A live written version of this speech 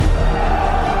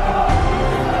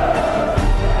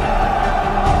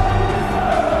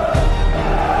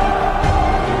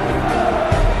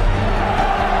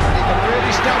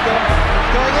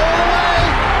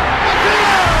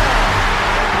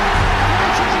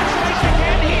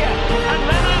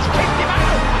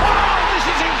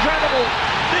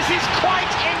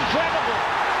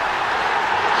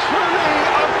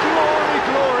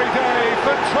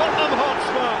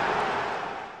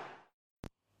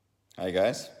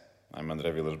guys, I'm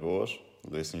André Villas-Boas,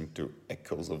 listening to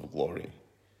Echoes of Glory.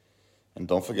 And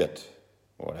don't forget,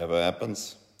 whatever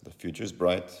happens, the future's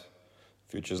bright,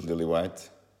 future's lily white.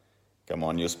 Come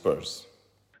on, you Spurs.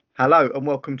 Hello and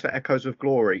welcome to Echoes of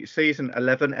Glory, Season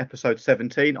 11, Episode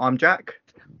 17. I'm Jack.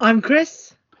 I'm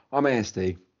Chris. I'm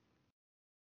ASD.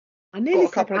 I nearly Got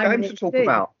a couple of games to talk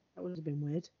about. That would have been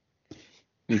weird.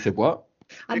 You said what?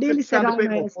 I nearly said I'm a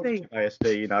bit more ASD. positive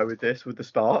ASD, with the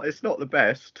start. It's not the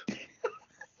best.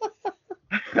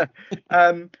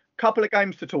 Couple of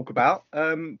games to talk about.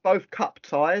 Both cup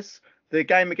ties. The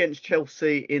game against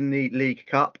Chelsea in the League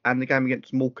Cup and the game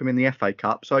against Morecambe in the FA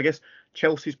Cup. So I guess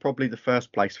Chelsea's probably the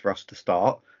first place for us to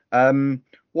start.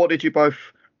 What did you both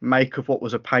make of what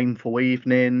was a painful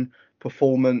evening,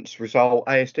 performance, result?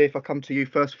 ASD, if I come to you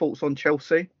first, thoughts on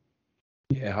Chelsea?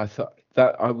 Yeah, I thought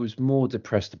that I was more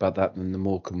depressed about that than the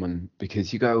Morecambe one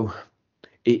because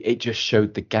it just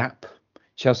showed the gap.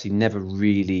 Chelsea never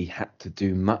really had to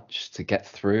do much to get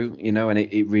through, and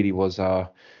it really was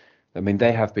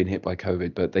they have been hit by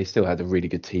COVID, but they still had a really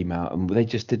good team out and they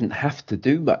just didn't have to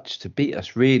do much to beat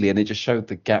us really. And it just showed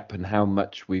the gap and how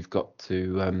much we've got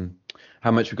to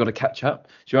catch up.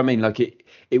 Do you know what I mean? Like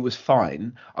it was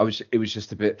fine. It was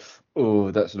just a bit,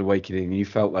 that's an awakening. You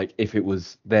felt like if it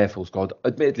was their full squad,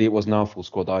 admittedly it wasn't our full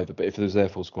squad either, but if it was their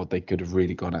full squad, they could have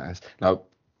really gone at us. Now,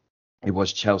 it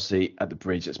was Chelsea at the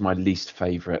Bridge. It's my least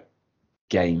favourite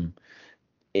game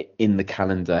in the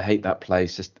calendar. I hate that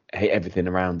place, just hate everything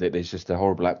around it. There's just a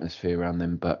horrible atmosphere around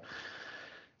them, but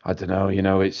I don't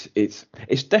know, it's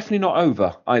definitely not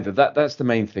over either. That's the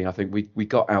main thing. I think we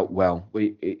got out well.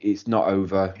 It's not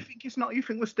over. You think it's not? You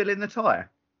think we're still in the tie?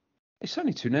 It's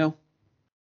only 2-0.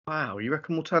 Wow, you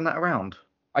reckon we'll turn that around?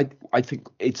 I think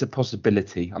it's a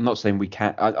possibility. I'm not saying we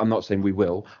can. I'm not saying we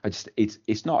will.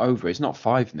 It's not over. It's not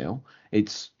 5-0.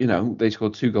 It's they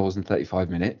scored 2 goals in 35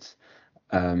 minutes.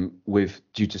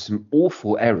 Due to some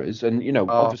awful errors, and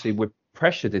obviously we're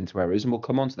pressured into errors, and we'll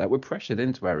come on to that. We're pressured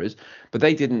into errors, but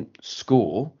they didn't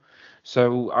score.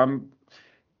 So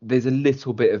there's a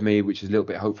little bit of me which is a little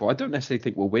bit hopeful. I don't necessarily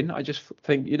think we'll win. I just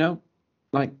think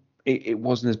it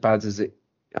wasn't as bad as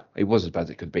it was as bad as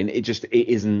it could have been. It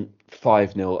isn't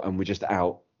 5-0 and we're just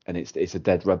out and it's a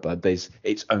dead rubber.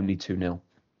 It's only 2-0.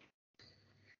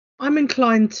 I'm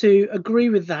inclined to agree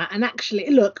with that. And actually,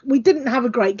 look, we didn't have a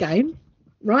great game,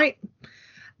 right?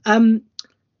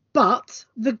 But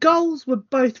the goals were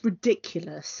both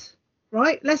ridiculous,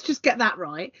 right? Let's just get that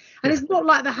right. And It's not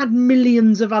like they had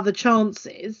millions of other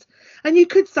chances. And you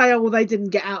could say, well, they didn't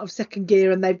get out of second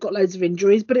gear and they've got loads of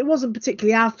injuries, but it wasn't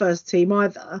particularly our first team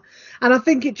either. And I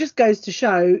think it just goes to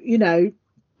show,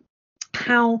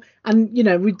 how,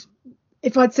 and,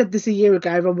 if I'd said this a year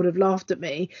ago, everyone would have laughed at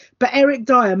me. But Eric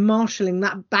Dyer marshalling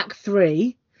that back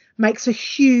three makes a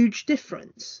huge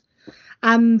difference.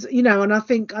 And and I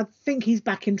think he's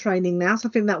back in training now, so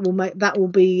I think that will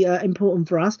be important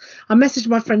for us. I messaged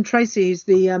my friend Tracy, who's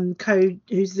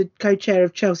the co-chair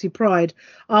of Chelsea Pride,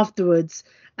 afterwards,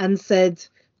 and said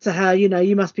to her,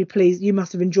 you must be pleased, you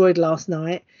must have enjoyed last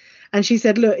night. And she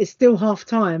said, look, it's still half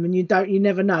time, and you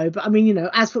never know. But I mean,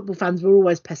 as football fans, we're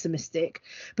always pessimistic.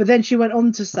 But then she went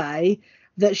on to say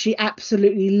that she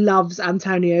absolutely loves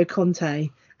Antonio Conte,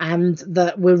 and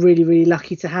that we're really, really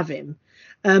lucky to have him.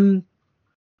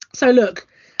 So look,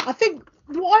 I think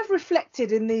what I've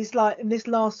reflected in this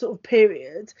last sort of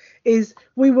period is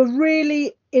we were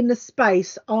really in the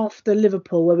space after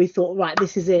Liverpool where we thought, right,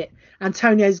 this is it.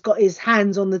 Antonio's got his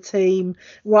hands on the team.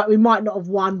 Right, we might not have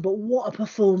won, but what a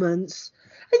performance.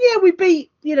 And yeah, we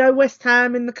beat, West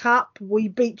Ham in the cup. We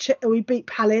beat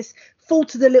Palace,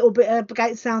 faltered a little bit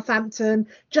against Southampton,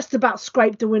 just about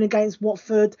scraped a win against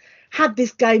Watford, had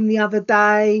this game the other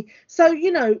day. So,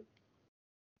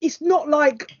 it's not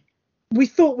like we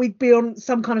thought we'd be on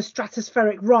some kind of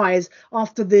stratospheric rise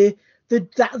after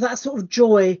that sort of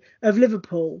joy of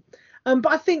Liverpool.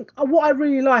 But I think what I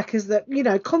really like is that,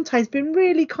 Conte's been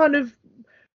really kind of,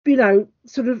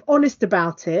 sort of honest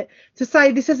about it to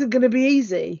say this isn't going to be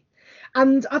easy.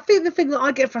 And I think the thing that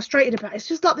I get frustrated about is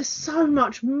just like there's so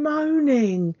much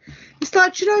moaning. It's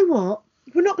like, do you know what?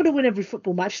 We're not going to win every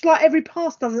football match. It's like every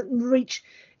pass doesn't reach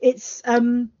its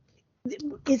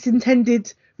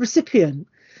intended recipient.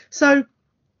 So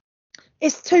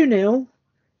it's 2-0.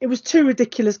 It was 2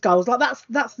 ridiculous goals. Like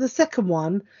that's the second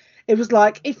one. It was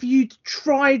like if you'd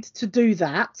tried to do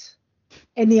that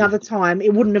any other time,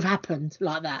 it wouldn't have happened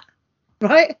like that,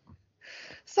 right?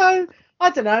 So I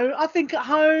don't know. I think at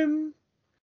home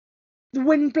the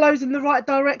wind blows in the right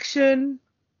direction.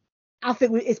 I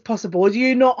think it's possible. Are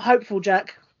you not hopeful,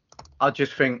 Jack? I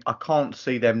just think I can't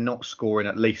see them not scoring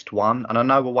at least one. And I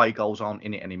know away goals aren't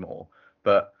in it anymore,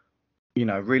 but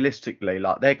realistically,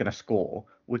 like they're going to score.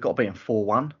 We've got to be in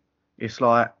 4-1. It's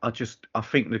like I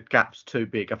think the gap's too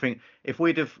big. I think if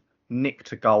we'd have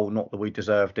nicked a goal, not that we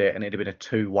deserved it, and it'd have been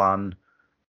a 2-1,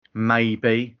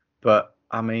 maybe. But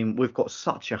I mean, we've got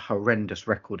such a horrendous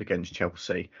record against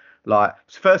Chelsea. Like,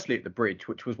 firstly at the Bridge,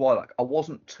 which was why I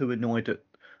wasn't too annoyed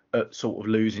at sort of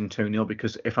losing 2-0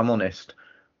 because if I'm honest,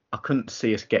 I couldn't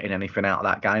see us getting anything out of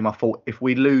that game. I thought if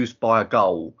we lose by a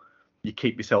goal, you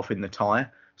keep yourself in the tie.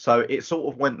 So it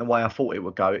sort of went the way I thought it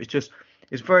would go.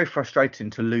 It's very frustrating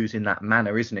to lose in that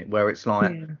manner, isn't it? Where it's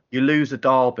like you lose a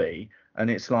derby and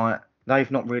it's like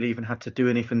they've not really even had to do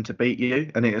anything to beat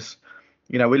you. And it's,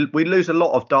 we lose a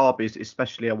lot of derbies,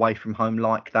 especially away from home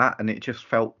like that. And it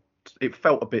felt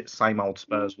a bit same old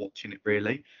Spurs watching it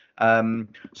really.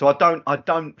 So I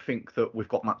don't think that we've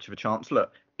got much of a chance.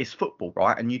 Look, it's football,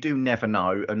 right? And you do never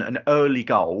know. And an early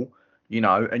goal,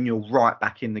 and you're right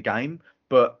back in the game.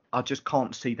 But I just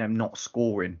can't see them not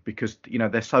scoring because,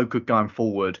 they're so good going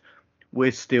forward. I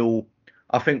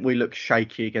think we look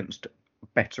shaky against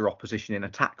better opposition in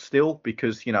attack still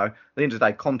because, at the end of the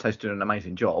day, Conte's doing an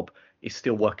amazing job. He's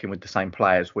still working with the same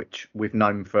players, which we've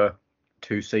known for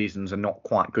 2 seasons are not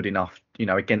quite good enough,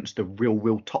 against the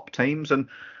real top teams. And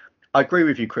I agree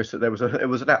with you, Chris, that it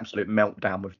was an absolute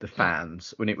meltdown with the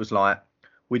fans when it was like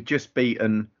we'd just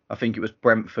beaten, I think it was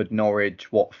Brentford,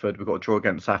 Norwich, Watford. We've got a draw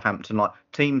against Southampton, like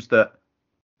teams that,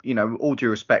 all due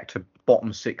respect to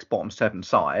bottom 6, bottom 7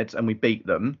 sides, and we beat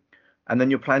them. And then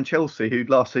you're playing Chelsea, who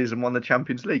last season won the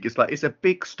Champions League. It's a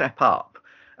big step up.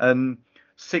 And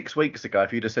 6 weeks ago,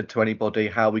 if you'd have said to anybody,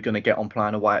 how are we going to get on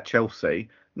playing away at Chelsea?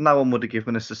 No one would have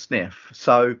given us a sniff.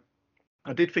 So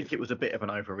I did think it was a bit of an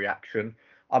overreaction.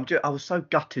 I was so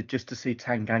gutted just to see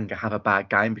Tanganga have a bad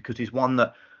game because he's one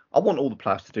that I want all the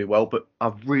players to do well, but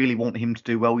I really want him to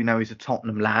do well. He's a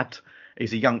Tottenham lad.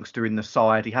 He's a youngster in the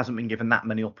side. He hasn't been given that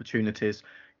many opportunities.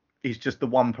 He's just the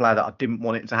one player that I didn't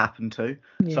want it to happen to.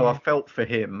 Yeah. So I felt for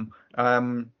him.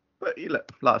 But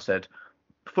like I said,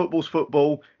 football's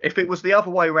football. If it was the other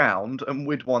way round and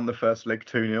we'd won the first leg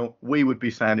 2-0, we would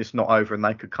be saying it's not over and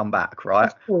they could come back,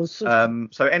 right? Of course.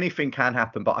 So anything can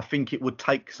happen, but I think it would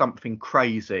take something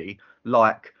crazy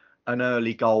like an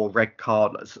early goal, red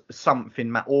card,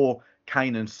 something, or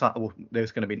Kane and Son. Well,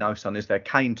 there's going to be no Son, is there?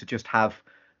 Kane to just have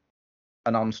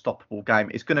an unstoppable game.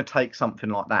 It's going to take something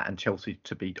like that and Chelsea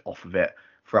to be off of it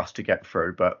for us to get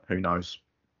through, but who knows?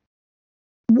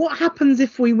 What happens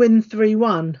if we win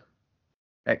 3-1?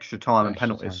 Extra time and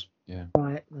penalties. Yeah.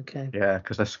 Right. Okay. Yeah,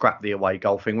 because they scrapped the away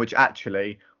goal thing, which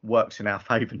actually works in our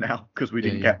favour now because we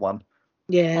didn't get one.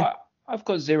 Yeah. I've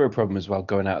got zero problem as well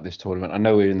going out of this tournament. I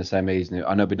know we're in the same age.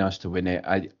 I know it'd be nice to win it.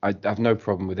 I have no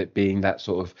problem with it being that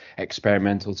sort of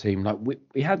experimental team. Like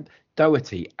we had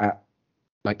Doherty at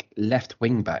like left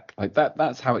wing back. Like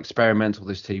that's how experimental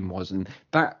this team was, and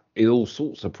that is all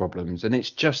sorts of problems. And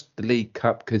it's just the League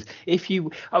Cup because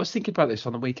I was thinking about this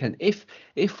on the weekend. If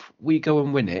we go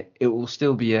and win it, it will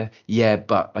still be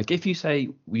but like if you say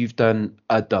we've done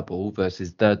a double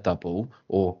versus the double,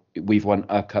 or we've won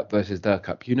a cup versus the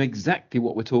cup, you know exactly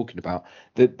what we're talking about.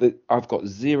 That I've got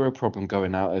zero problem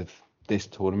going out of this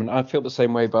tournament. I feel the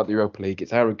same way about the Europa League.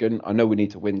 It's arrogant. I know we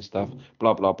need to win stuff,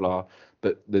 blah blah blah.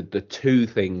 But the the 3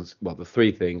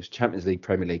 things, Champions League,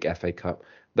 Premier League, FA Cup,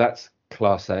 that's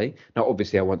Class A. Now,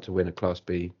 obviously, I want to win a Class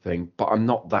B thing, but I'm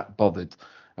not that bothered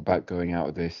about going out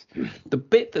of this. The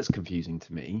bit that's confusing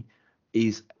to me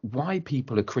is why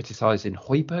people are criticising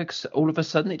Højbjerg all of a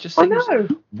sudden. It just seems,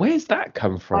 where's that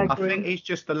come from? I think he's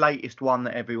just the latest one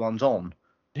that everyone's on.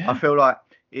 Yeah. I feel like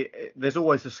there's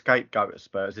always a scapegoat at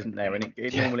Spurs, isn't there? And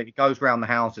it normally goes round the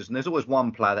houses, and there's always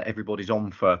one player that everybody's on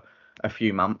for a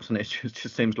few months, and it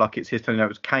just seems like it's his turn. It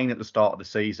was Kane at the start of the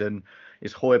season.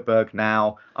 It's Højbjerg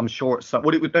now. I'm sure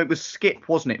it was Skip,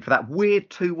 wasn't it, for that weird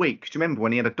 2 weeks? Do you remember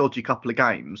when he had a dodgy couple of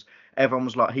games? Everyone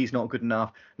was like, he's not good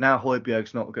enough. Now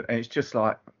Højbjerg's not good, and it's just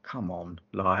like, come on,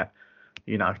 like,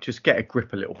 just get a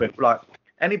grip a little bit. Like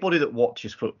anybody that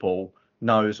watches football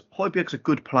knows Højbjerg's a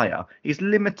good player. He's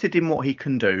limited in what he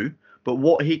can do. But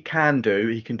what he can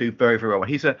do very, very well.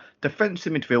 He's a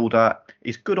defensive midfielder.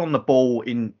 He's good on the ball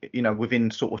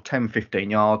within sort of 10, 15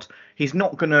 yards. He's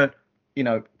not going to,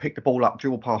 pick the ball up,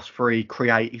 dribble past free,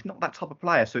 create. He's not that type of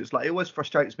player. So it's like, it always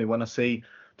frustrates me when I see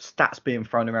stats being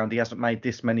thrown around. He hasn't made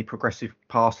this many progressive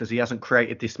passes. He hasn't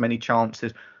created this many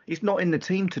chances. He's not in the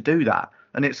team to do that.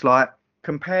 And it's like,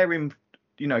 compare him,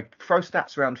 throw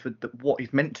stats around for what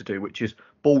he's meant to do, which is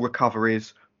ball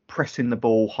recoveries, pressing the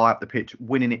ball high up the pitch,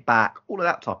 winning it back, all of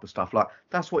that type of stuff. Like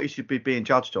that's what he should be being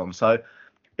judged on. So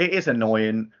it is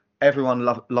annoying. Everyone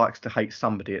likes to hate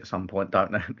somebody at some point,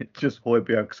 don't they? It's just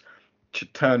Højbjerg's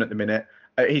turn at the minute.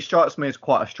 He strikes me as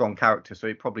quite a strong character, so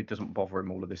it probably doesn't bother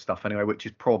him all of this stuff anyway, which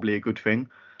is probably a good thing.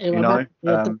 When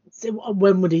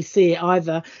would he see it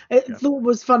either? Thought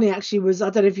was funny actually was, I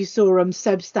don't know if you saw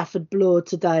Seb Stafford Bloor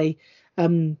today.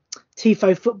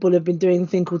 Tifo Football have been doing a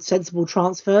thing called sensible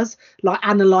transfers, like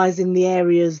analysing the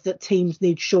areas that teams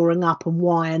need shoring up and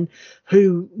why, and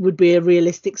who would be a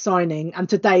realistic signing. And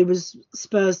today was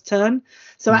Spurs' turn,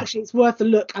 so actually it's worth a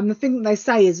look. And the thing that they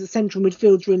say is that central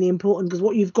midfield's really important, because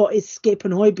what you've got is Skip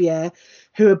and Højbjerg,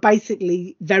 who are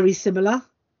basically very similar.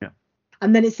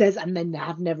 And then it says, and then they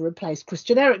have never replaced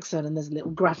Christian Eriksen. And there's a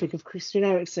little graphic of Christian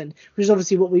Eriksen, which is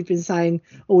obviously what we've been saying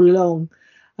all along.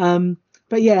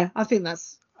 But yeah, I think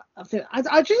that's. I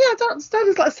don't understand.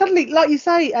 It's like suddenly, like you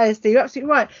say, ASD, you're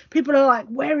absolutely right. People are like,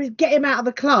 get him out of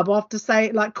the club after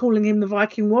calling him the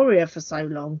Viking Warrior for so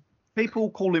long.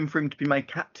 People calling for him to be made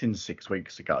captain 6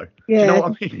 weeks ago. Yeah. Do you know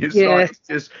what I mean?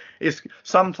 It's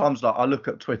sometimes like I look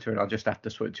at Twitter and I just have to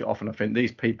switch it off, and I think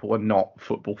these people are not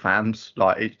football fans.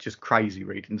 Like, it's just crazy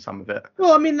reading some of it.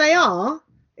 Well, I mean, they are.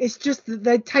 It's just that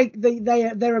they take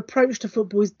their approach to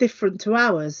football is different to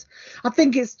ours. I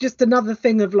think it's just another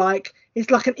thing of like,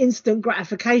 it's like an instant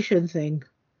gratification thing.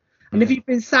 And if you've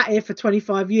been sat here for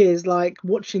 25 years, like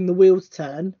watching the wheels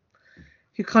turn,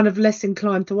 you're kind of less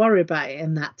inclined to worry about it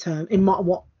in that term.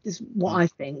 What I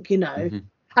think, you know. Mm-hmm.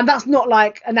 And that's not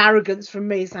like an arrogance from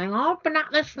me saying, oh, I've been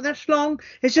at this for this long.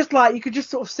 It's just like you could just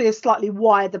sort of see a slightly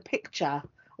wider picture,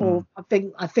 or I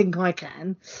think I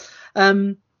can.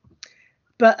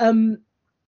 But I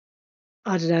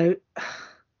don't know.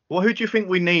 Well, who do you think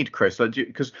we need, Chris?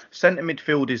 Because centre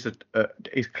midfield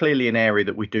is clearly an area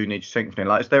that we do need strengthening.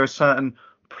 Like, is there a certain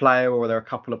player, or are there a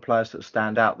couple of players that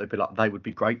stand out that'd be like they would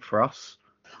be great for us?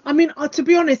 I mean, to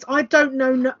be honest, I don't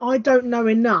know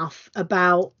enough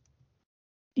about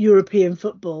European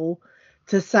football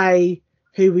to say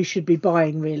who we should be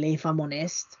buying, really, if I'm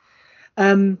honest.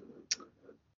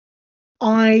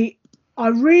 I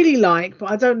really like,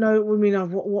 but I don't know. I mean,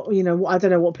 what you know, I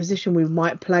don't know what position we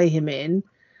might play him in.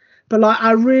 But like,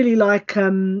 I really like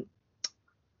Matthias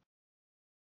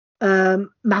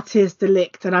de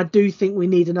Ligt, and I do think we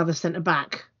need another centre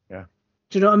back. Yeah.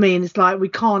 Do you know what I mean? It's like we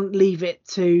can't leave it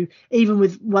to, even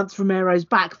with once Romero's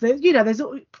back. There's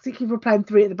particularly if we're playing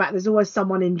three at the back, there's always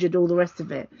someone injured, all the rest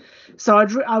of it. So I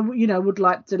would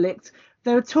like de Ligt.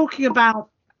 They were talking about.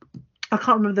 I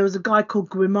can't remember. There was a guy called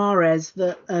Guimarães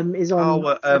that is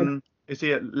on. Is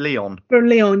he at Lyon? From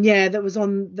Lyon, yeah. That was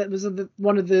on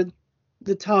one of the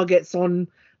targets on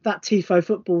that Tifo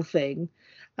Football thing,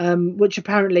 which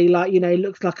apparently, like, you know,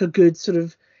 looks like a good sort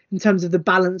of, in terms of the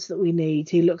balance that we need.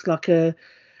 He looks like a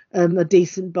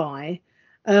decent buy.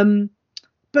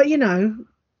 But you know,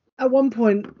 at one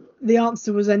point the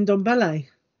answer was Ndombele.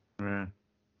 Yeah.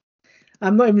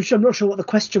 I'm not sure what the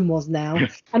question was now.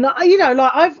 And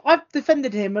I've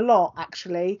defended him a lot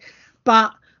actually,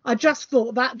 but I just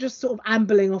thought that just sort of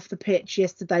ambling off the pitch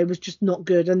yesterday was just not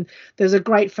good. And there's a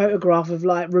great photograph of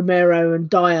like Romero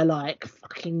and Dyer like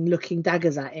fucking looking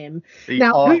daggers at him.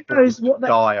 Now who knows what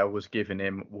Dyer was giving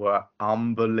him were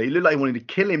unbelievable. They wanted to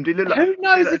kill him. Who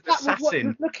knows if that was what he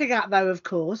was looking at though? Of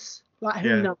course, like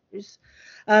who knows?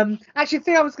 Actually, the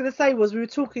thing I was going to say was we were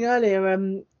talking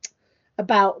earlier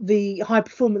about the High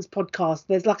Performance podcast.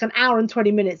 There's like an hour and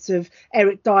 20 minutes of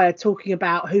Eric Dyer talking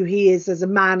about who he is as a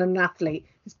man and an athlete.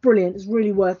 It's brilliant. It's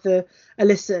really worth a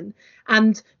listen.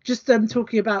 And just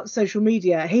talking about social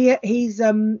media, he's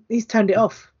turned it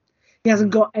off. He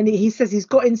hasn't got any. He says he's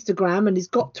got Instagram and he's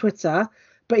got Twitter,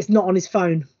 but it's not on his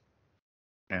phone.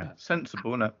 Yeah,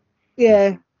 sensible, isn't it?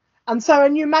 Yeah. And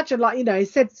you imagine, like, you know, he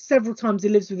said several times he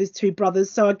lives with his two brothers.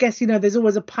 So I guess, you know, there's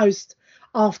always a post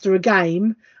after a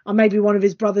game, and maybe one of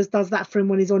his brothers does that for him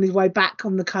when he's on his way back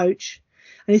on the coach.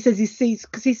 And he says he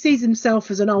sees himself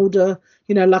as an older,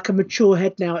 you know, like a mature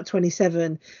head now at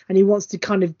 27, and he wants to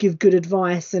kind of give good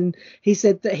advice. And he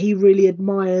said that he really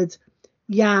admired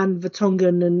Jan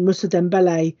Vertonghen and Moussa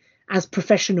Dembele as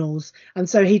professionals, and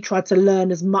so he tried to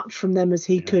learn as much from them as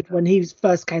he could when he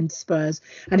first came to Spurs,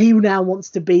 and he now wants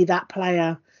to be that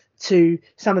player to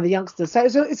some of the youngsters. So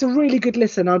it's a really good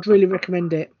listen. I'd really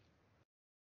recommend it.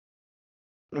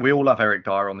 We all love Eric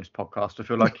Dyer on this podcast. I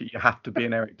feel like you have to be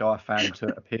an Eric Dyer fan to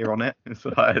appear on it. It's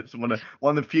one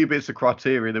of the few bits of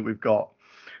criteria that we've got.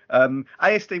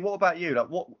 ASD, what about you? Like,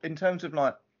 what in terms of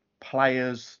like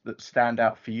players that stand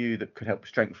out for you that could help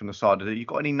strengthen the side? Have you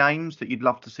got any names that you'd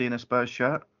love to see in a Spurs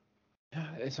shirt?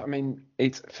 For me,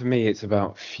 it's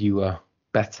about fewer,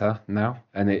 better now,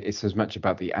 and it's as much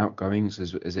about the outgoings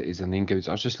as it is in the ingoings.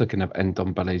 I was just looking at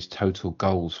Ndombele's total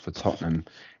goals for Tottenham.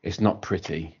 It's not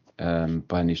pretty.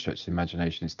 By any stretch of the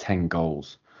imagination. It's 10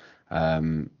 goals.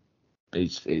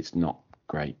 It's not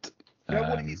great. You know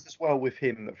what it is as well with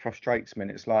him that frustrates me,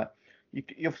 and it's like you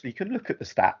obviously you can look at the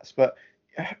stats, but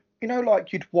you know,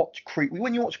 like you'd watch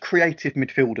when you watch creative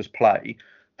midfielders play,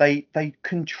 they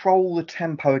control the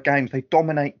tempo of games, they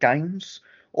dominate games,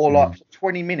 or like for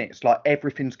 20 minutes, like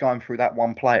everything's going through that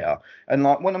one player. And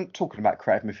like when I'm talking about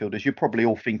creative midfielders, you're probably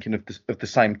all thinking of the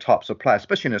same types of players,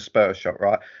 especially in a Spurs shot,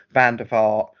 right? Van der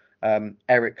Vaart,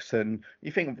 Eriksen.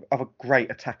 You think of other great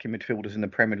attacking midfielders in the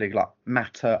Premier League like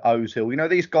Mata, Ozil. You know,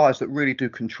 these guys that really do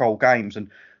control games. And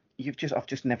I've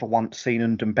just never once seen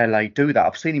Ndombele do that.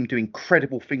 I've seen him do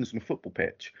incredible things on the football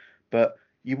pitch, but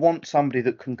you want somebody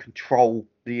that can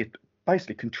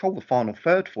basically control the final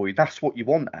third for you. That's what you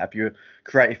want out of your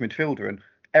creative midfielder. And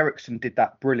Eriksen did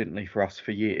that brilliantly for us for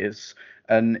years,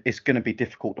 and it's going to be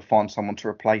difficult to find someone to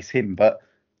replace him. But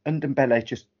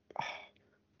Ndombele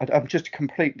I'm just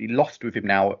completely lost with him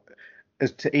now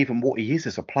as to even what he is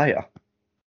as a player.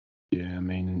 Yeah, I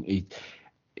mean,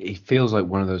 he feels like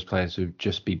one of those players who'd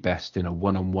just be best in a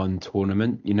one-on-one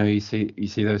tournament. You know, you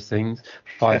see those things.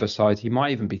 Five-a-side, he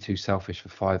might even be too selfish for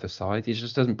five-a-side. He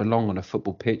just doesn't belong on a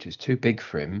football pitch. It's too big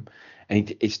for him,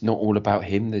 and it's not all about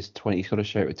him. He's got to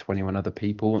share it with 21 other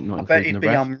people. Not I bet it'd be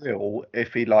unreal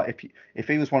if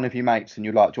he was one of your mates and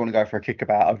you're like, do you want to go for a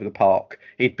kickabout over the park?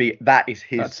 That is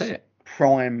his. That's it.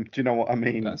 Prime, do you know what I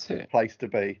mean? That's it. Place to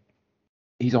be.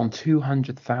 He's on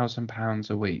 £200,000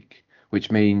 a week, which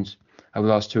means over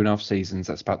the last 2.5 seasons,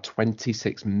 that's about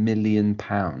 £26 million.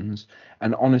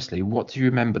 And honestly, what do you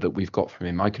remember that we've got from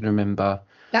him? I can remember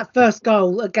that first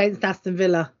goal against Aston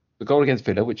Villa. The goal against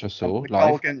Villa, which I saw the live.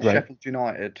 Goal against Sheffield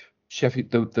United.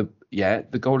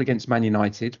 The goal against Man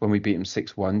United when we beat them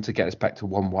 6-1 to get us back to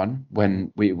 1-1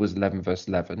 when it was 11 versus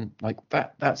 11. Like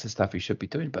that's the stuff he should be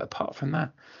doing. But apart from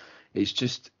that, it's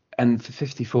just, and for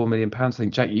 £54 million, I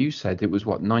think, Jack, you said it was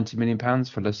what, £90 million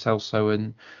for Lo Celso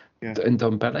and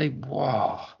Ndombele.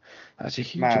 Wow, that's a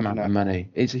huge amount of money.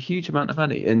 It's a huge amount of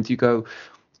money. And you go,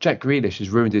 Jack Grealish has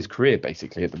ruined his career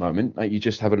basically at the moment. Like, you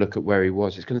just have a look at where he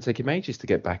was. It's going to take him ages to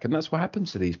get back, and that's what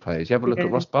happens to these players. You have a look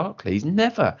at Ross Barkley. He's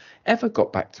never ever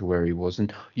got back to where he was,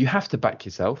 and you have to back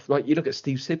yourself. Like, you look at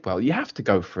Steve Sidwell, you have to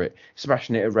go for it,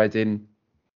 smashing it at Reading.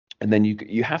 And then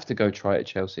you have to go try it at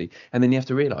Chelsea. And then you have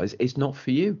to realise it's not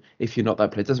for you. If you're not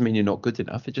that player, it doesn't mean you're not good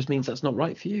enough. It just means that's not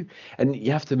right for you. And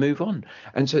you have to move on.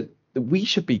 And so we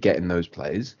should be getting those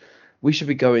players. We should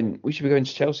be going to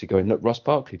Chelsea going, look, Ross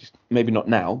Barkley, just maybe not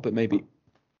now, but maybe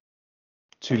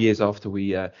 2 years after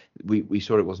we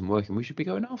saw it wasn't working, we should be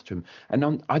going after him. And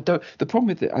the problem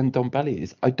with it, and Ndombele,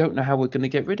 is I don't know how we're going to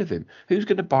get rid of him. Who's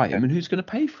going to buy him and who's going to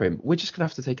pay for him? We're just going to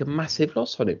have to take a massive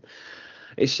loss on him.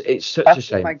 It's such a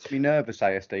shame. It makes me nervous,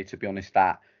 ASD, to be honest,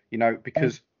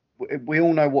 because we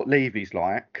all know what Levy's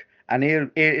like, and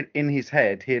in his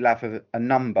head he'll have a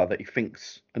number that he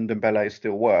thinks Ndombele is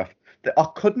still worth. That I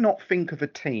could not think of a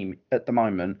team at the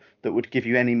moment that would give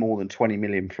you any more than 20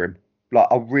 million for him. Like,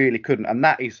 I really couldn't, and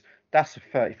that's a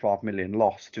 35 million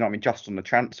loss. Do you know what I mean? Just on the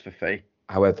transfer fee.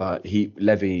 However,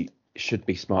 Levy should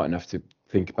be smart enough to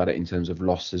think about it in terms of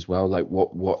loss as well. Like,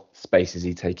 what space is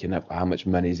he taking up? How much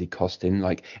money is he costing?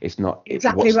 Like, it's not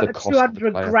exactly like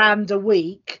 200 grand a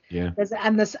week. Yeah.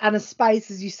 And a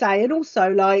space, as you say, and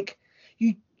also like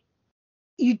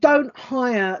you don't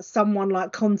hire someone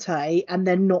like Conte and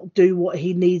then not do what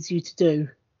he needs you to do.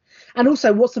 And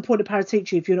also, what's the point of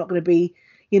Paratici if you're not going to be,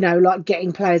 like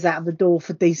getting players out of the door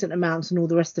for decent amounts and all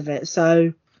the rest of it?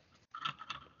 So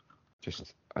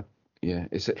yeah,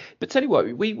 but tell you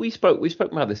what, we spoke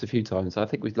about this a few times. I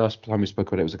think last time we spoke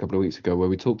about it was a couple of weeks ago, where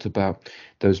we talked about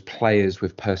those players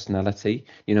with personality.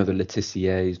 The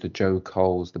Letiziers, the Joe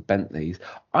Coles, the Bentleys.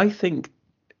 I think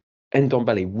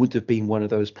Ndombele would have been one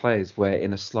of those players where,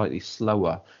 in a slightly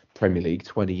slower Premier League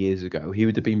 20 years ago, he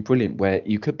would have been brilliant, where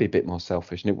you could be a bit more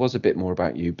selfish and it was a bit more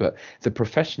about you, but the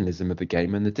professionalism of the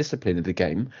game and the discipline of the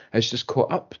game has just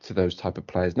caught up to those type of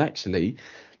players. And actually,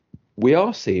 we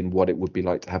are seeing what it would be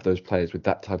like to have those players with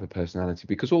that type of personality,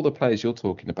 because all the players you're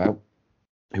talking about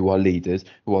who are leaders,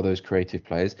 who are those creative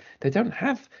players, they don't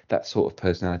have that sort of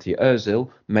personality. Ozil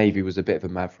maybe was a bit of a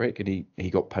maverick, and he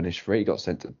got punished for it. He got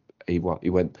sent to he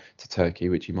went to Turkey,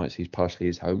 which you might see is partially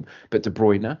his home. But De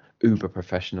Bruyne, uber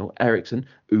professional. Eriksen,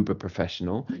 uber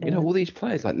professional. Yeah. All these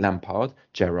players like Lampard,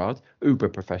 Gerrard, uber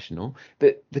professional.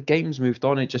 The game's moved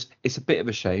on. It's a bit of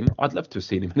a shame. I'd love to have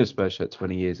seen him in a Spurs shirt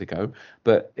 20 years ago,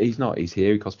 but he's not. He's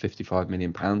here. He cost £55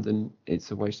 million, and it's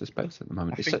a waste of space at the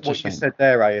moment. It's such a shame. What you said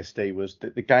there, ASD, was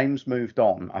that the game's moved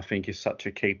on. I think is such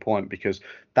a key point, because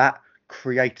that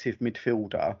creative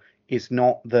midfielder is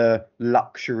not the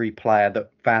luxury player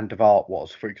that Van der Vaart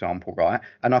was, for example, right?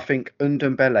 And I think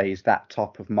Ndombele is that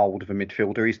type of mould of a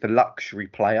midfielder. He's the luxury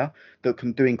player that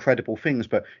can do incredible things.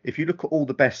 But if you look at all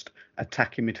the best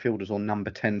attacking midfielders or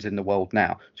number 10s in the world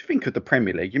now, just think of the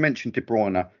Premier League. You mentioned De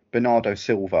Bruyne, Bernardo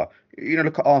Silva.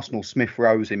 Look at Arsenal. Smith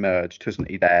Rowe emerged,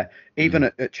 hasn't he? There, even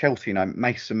at Chelsea,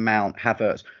 Mason Mount,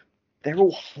 Havertz. They're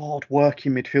all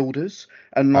hard-working midfielders,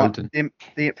 and like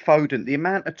Foden, the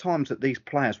amount of times that these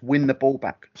players win the ball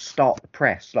back, start the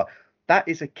press, like that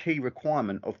is a key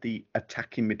requirement of the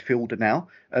attacking midfielder now.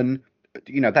 And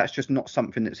that's just not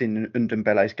something that's in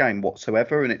Ndombele's game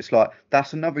whatsoever. And it's like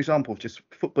that's another example of just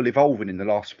football evolving in the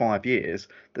last 5 years.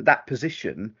 That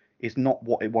position is not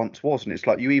what it once was, and it's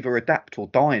like you either adapt or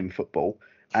die in football.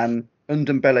 And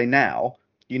Ndombele now.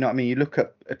 You know what I mean? You look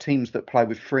at teams that play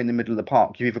with three in the middle of the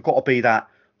park. You've either got to be that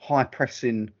high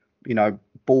pressing,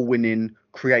 ball winning,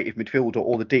 creative midfielder,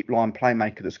 or the deep line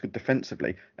playmaker that's good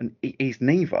defensively. And he's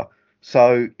neither.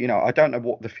 So, I don't know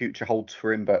what the future holds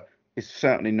for him, but it's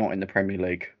certainly not in the Premier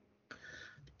League.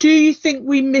 Do you think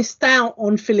we missed out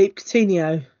on Philippe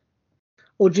Coutinho,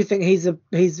 or do you think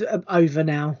he's over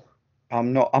now?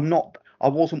 I'm not. I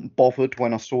wasn't bothered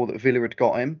when I saw that Villa had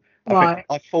got him. I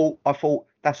thought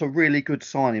that's a really good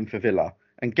signing for Villa,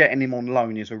 and getting him on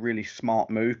loan is a really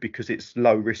smart move because it's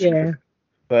low risk. Yeah.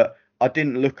 But I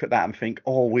didn't look at that and think,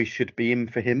 we should be in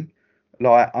for him.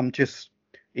 Like,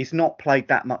 he's not played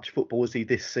that much football, has he,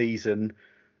 this season?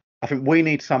 I think we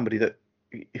need somebody that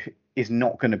is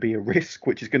not going to be a risk,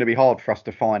 which is going to be hard for us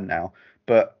to find now.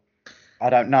 But I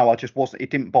don't know. It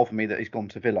didn't bother me that he's gone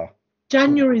to Villa.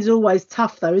 January is always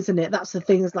tough, though, isn't it? That's the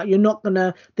thing. It's like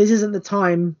this isn't the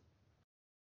time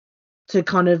to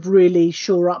kind of really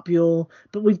shore up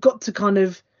but you've got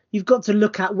to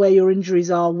look at where your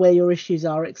injuries are, where your issues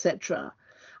are, etc.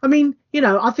 I mean,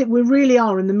 I think we really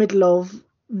are in the middle of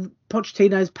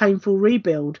Pochettino's painful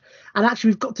rebuild, and actually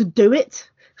we've got to do it.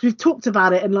 We've talked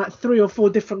about it in like 3 or 4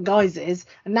 different guises,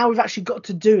 and now we've actually got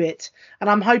to do it, and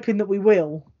I'm hoping that we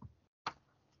will.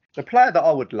 The player that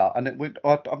I would love, and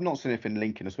I've not seen anything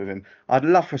linking us with him, I'd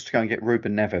love for us to go and get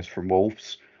Ruben Neves from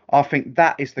Wolves. I think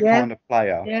that is the kind of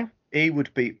player. Yeah. He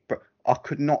would be, but I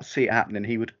could not see it happening.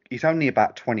 He's only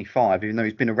about 25, even though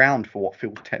he's been around for what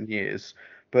feels 10 years,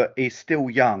 but he's still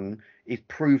young. He's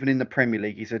proven in the Premier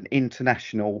League. He's an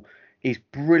international. He's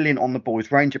brilliant on the ball.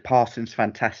 His range of passing's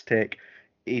fantastic.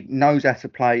 He knows how to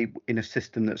play in a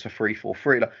system that's a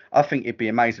 3-4-3. Like, I think it'd be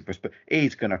amazing for us, but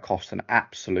he's going to cost an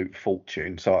absolute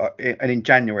fortune. And in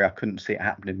January, I couldn't see it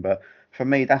happening. But for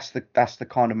me, that's the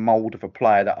kind of mould of a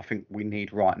player that I think we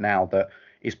need right now, that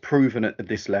is proven at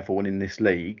this level and in this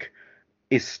league,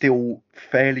 is still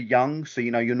fairly young. So,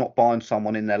 you're not buying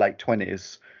someone in their late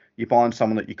 20s. You're buying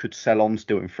someone that you could sell on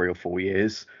still in 3 or 4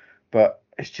 years. But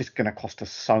it's just going to cost us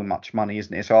so much money,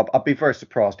 isn't it? So I'd be very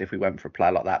surprised if we went for a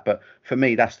player like that. But for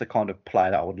me, that's the kind of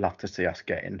player that I would love to see us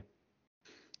getting.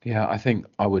 Yeah, I think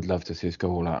I would love to see us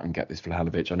go all out and get this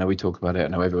Vlahovic. I know we talk about it. I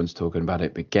know everyone's talking about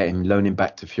it. But get him, loan him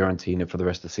back to Fiorentina for the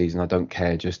rest of the season. I don't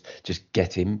care. Just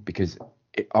get him, because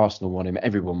Arsenal want him.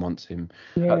 Everyone wants him.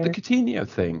 Yeah. The Coutinho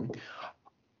thing,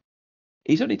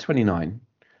 he's only 29.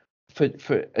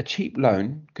 For a cheap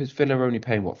loan, because Villa are only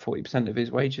paying 40% of his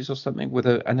wages or something,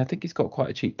 and I think he's got quite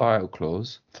a cheap buyout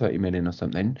clause, 30 million or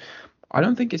something. I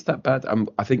don't think it's that bad.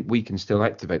 I think we can still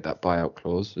activate that buyout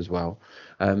clause as well.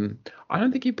 I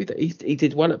don't think he'd be that. He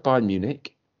did well at Bayern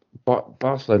Munich, but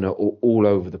Barcelona are all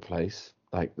over the place.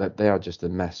 Like that, they are just a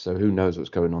mess. So who knows what's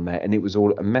going on there? And it was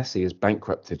all Messi has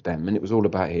bankrupted them, and it was all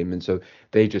about him. And so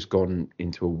they've just gone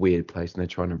into a weird place, and they're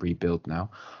trying to rebuild now.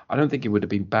 I don't think it would have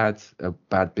been a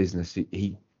bad business.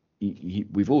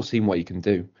 We've all seen what he can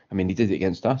do. I mean, he did it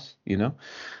against us,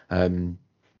 So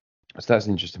that's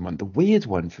an interesting one. The weird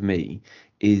one for me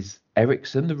is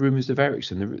Eriksen. The rumours of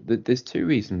Eriksen. There's 2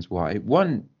 reasons why.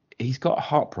 One, he's got a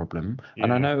heart problem,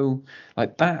 and I know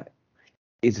like that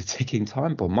is a ticking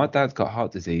time bomb. My dad's got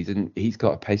heart disease and he's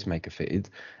got a pacemaker fitted,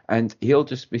 and he'll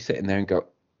just be sitting there and go,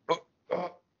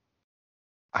 oh.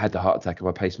 I had the heart attack and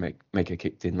my pacemaker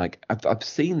kicked in. Like I've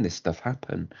seen this stuff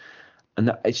happen, and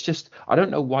it's just, I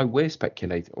don't know why we're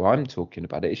speculating or I'm talking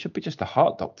about it. It should be just a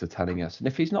heart doctor telling us. And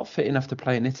if he's not fit enough to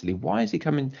play in Italy, why is he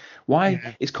coming?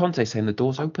 Why is Conte saying the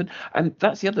door's open? And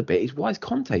that's the other bit, is why is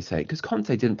Conte saying? Because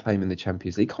Conte didn't play him in the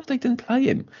Champions League. Conte didn't play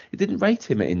him. He didn't rate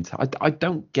him at Inter. I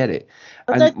don't get it.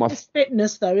 I don't think it's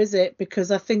fitness though, is it?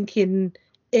 Because I think in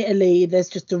Italy there's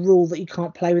just a rule that you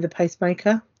can't play with a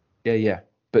pacemaker. Yeah.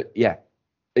 But yeah.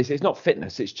 It's not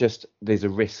fitness, it's just there's a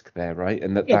risk there, right?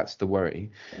 And that's the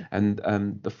worry. And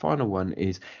the final one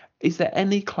is there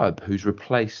any club who's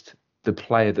replaced the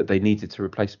player that they needed to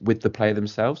replace with the player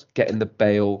themselves, getting the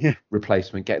Bale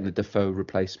replacement, getting the Defoe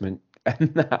replacement,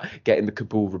 and getting the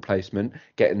Kabul replacement,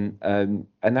 and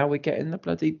now we're getting the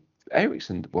bloody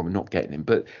Eriksen. Well, we're not getting him,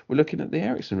 but we're looking at the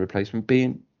Eriksen replacement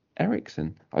being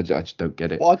Eriksen. I just don't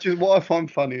get it. What I find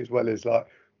funny as well is like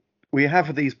we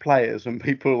have these players and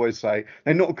people always say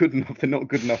they're not good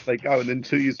enough, they go, and then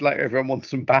 2 years later everyone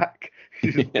wants them back.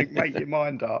 You just think, make your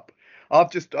mind up.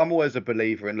 I'm always a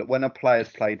believer in that when a player's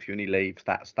played for you and he leaves,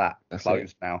 that's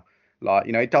closed now. Like,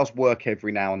 you know, it does work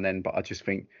every now and then, but I just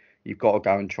think you've got to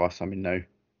go and try something new.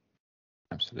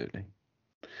 Absolutely.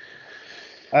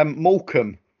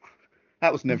 Morecambe,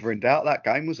 that was never in doubt, that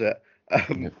game, was it?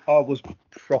 I was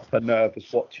proper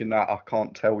nervous watching that, I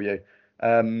can't tell you.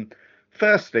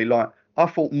 Firstly, like, I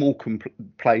thought Morecambe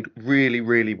played really,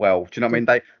 really well. Do you know what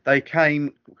I mean? They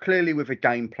came clearly with a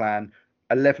game plan,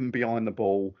 11 behind the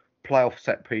ball, play off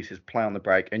set pieces, play on the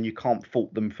break, and you can't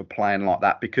fault them for playing like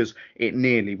that because it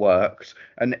nearly worked.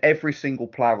 And every single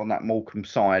player on that Morecambe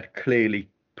side clearly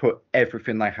put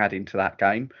everything they had into that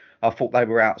game. I thought they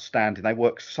were outstanding. They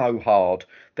worked so hard.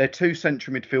 Their two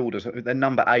central midfielders, their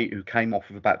number 8, who came off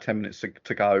with about 10 minutes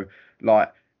to go,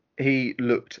 like, he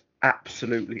looked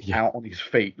absolutely out on his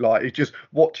feet. Like, it's just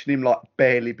watching him like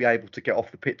barely be able to get off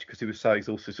the pitch because he was so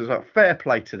exhausted. So it was like fair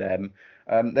play to them.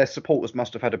 Their supporters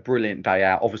must have had a brilliant day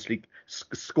out. Obviously,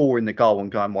 scoring the goal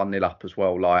and going 1-0 up as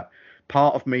well. Like,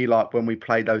 part of me, like when we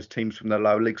play those teams from the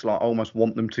lower leagues, like I almost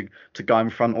want them to go in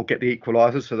front or get the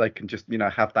equaliser so they can just, you know,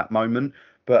 have that moment.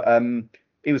 But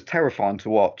it was terrifying to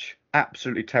watch,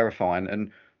 absolutely terrifying.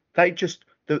 And they just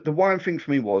the one thing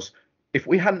for me was, if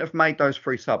we hadn't have made those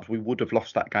 3 subs, we would have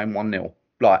lost that game 1-0.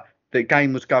 Like, the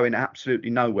game was going absolutely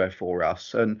nowhere for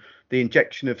us. And the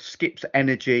injection of Skip's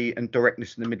energy and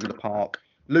directness in the middle of the park.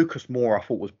 Lucas Moore, I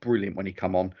thought, was brilliant when he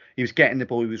come on. He was getting the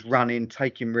ball, he was running,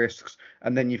 taking risks.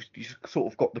 And then you've sort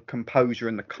of got the composure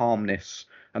and the calmness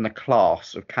and the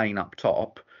class of Kane up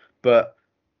top. But,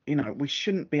 you know, we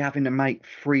shouldn't be having to make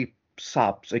 3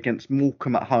 subs against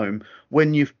Morecambe at home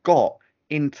when you've got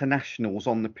internationals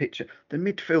on the pitch. The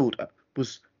midfield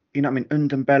was, you know, I mean,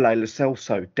 Ndombele, Lo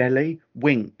Celso, Dele,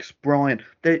 Winks, Brian.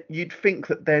 You'd think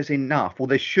that there's enough, or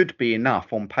there should be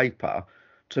enough on paper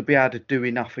to be able to do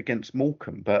enough against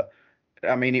Morecambe. But,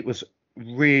 I mean, it was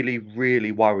really,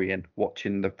 really worrying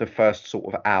watching the first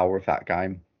sort of hour of that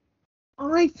game.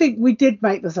 I think we did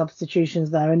make the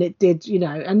substitutions there, and it did, you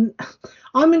know, and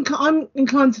I'm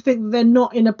inclined to think that they're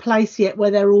not in a place yet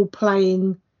where they're all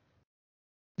playing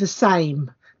the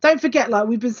same. Don't forget, like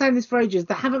we've been saying this for ages,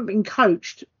 they haven't been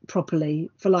coached properly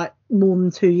for like more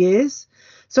than 2 years.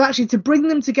 So actually to bring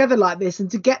them together like this and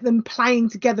to get them playing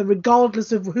together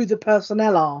regardless of who the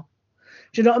personnel are,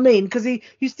 do you know what I mean? Because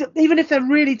you still, even if they're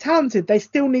really talented, they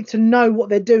still need to know what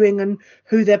they're doing and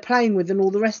who they're playing with and all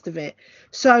the rest of it.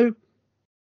 So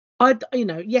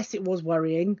yes, it was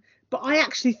worrying, but I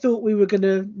actually thought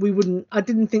I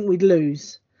didn't think we'd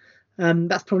lose.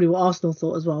 That's probably what Arsenal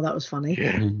thought as well. That was funny.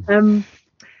 Yeah.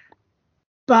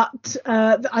 But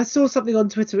I saw something on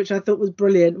Twitter which I thought was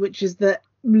brilliant, which is that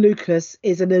Lucas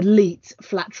is an elite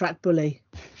flat track bully.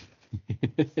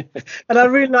 And I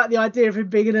really like the idea of him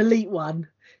being an elite one,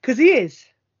 because he is.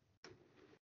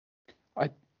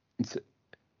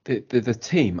 The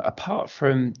team, apart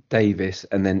from Davis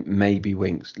and then maybe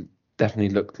Winks,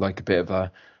 definitely looked like a bit of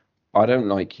a, I don't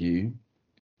like you.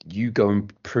 You go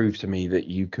and prove to me that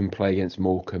you can play against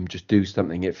Morecambe. Just do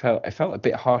something. It felt a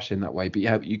bit harsh in that way. But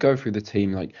yeah, you go through the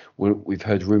team. Like we've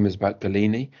heard rumours about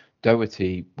Galini,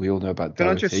 Doherty. We all know about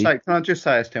Doherty. Can I just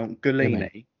say, Estelle,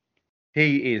 Galini,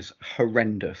 he is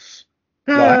horrendous.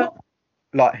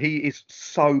 Like he is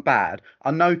so bad.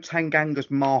 I know Tanganga's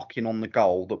marking on the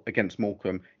goal against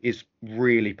Morecambe is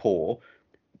really poor.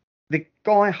 The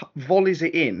guy volleys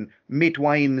it in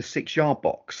midway in the 6-yard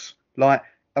box. Like,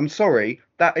 I'm sorry,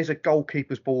 that is a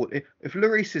goalkeeper's ball. If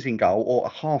Lloris is in goal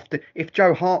or if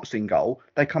Joe Hart's in goal,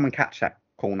 they come and catch that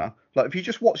corner. Like, if you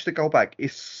just watch the goal back,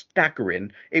 it's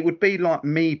staggering. It would be like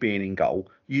me being in goal,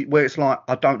 where it's like,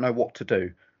 I don't know what to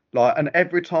do. Like, and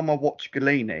every time I watch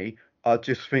Galini, I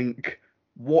just think,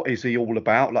 what is he all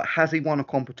about? Like, has he won a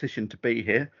competition to be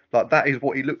here? Like, that is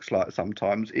what he looks like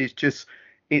sometimes. It's just,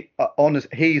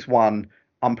 he's one.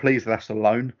 I'm pleased that's a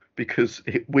loan, because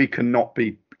we cannot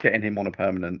be getting him on a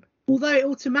permanent. Although it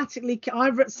automatically, I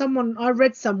read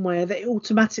somewhere that it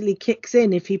automatically kicks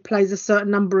in if he plays a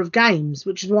certain number of games,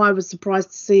 which is why I was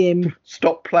surprised to see him.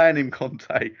 Stop playing him, Conte.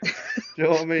 Do you know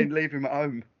what I mean? Leave him at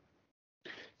home.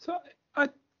 So I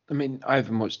mean, I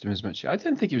haven't watched him as much. I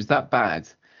didn't think he was that bad.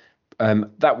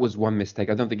 That was one mistake.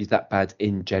 I don't think he's that bad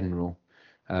in general.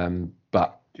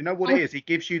 But do you know what it is? He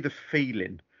gives you the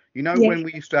feeling. You know, Yeah. when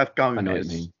we used to have I know what you Gomez.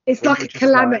 mean. It's when like we're a just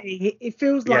like- calamity. It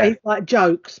feels like Yeah. he's like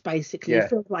jokes, basically. Yeah. It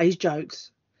feels like he's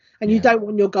jokes. And you Yeah. don't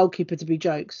want your goalkeeper to be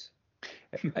jokes.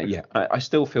 Yeah, I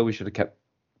still feel we should have kept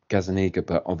Gazaniga,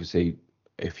 but obviously,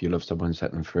 if you love someone,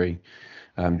 set them free.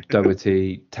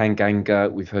 Doherty,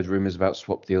 Tanganga, we've heard rumours about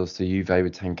swap deals to Juve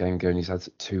with Tanganga, and he's had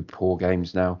 2 poor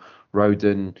games now.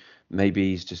 Roden, maybe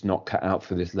he's just not cut out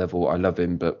for this level. I love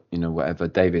him, but, whatever.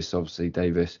 Davis, obviously,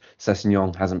 Davis.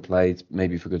 Sessegnon hasn't played,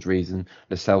 maybe for good reason.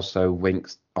 Lo Celso,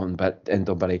 Winks,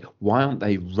 Ndombele. Why aren't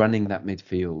they running that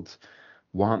midfield?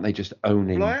 Why aren't they just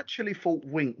owning? Well, I actually thought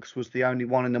Winks was the only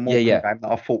one in the Morecambe Yeah. game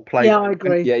that I thought played. Yeah, I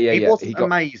agree. He wasn't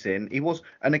amazing. He was,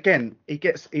 and again,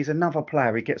 he's another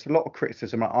player. He gets a lot of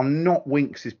criticism. I'm not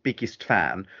Winks' biggest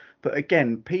fan, but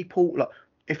again, people like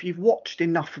if you've watched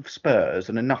enough of Spurs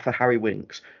and enough of Harry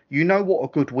Winks, you know what a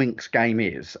good Winks game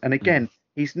is. And again,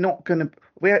 he's not going to.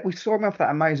 We saw him have that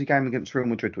amazing game against Real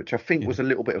Madrid, which I think was a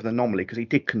little bit of an anomaly because he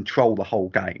did control the whole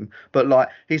game. But like,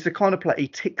 he's the kind of player, he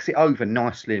ticks it over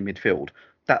nicely in midfield.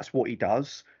 That's what he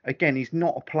does. Again, he's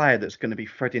not a player that's going to be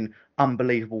threading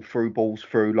unbelievable through balls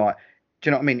through. Like, do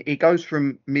you know what I mean? He goes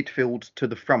from midfield to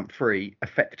the front three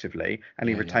effectively, and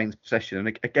he retains possession.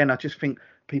 And again, I just think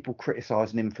people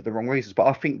criticising him for the wrong reasons. But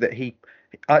I think that I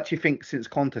actually think since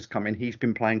Conte's come in, he's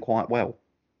been playing quite well.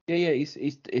 Yeah, he's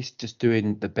just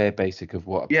doing the bare basic of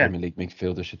what a Premier League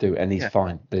midfielder should do, and he's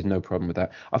fine. There's no problem with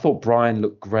that. I thought Brian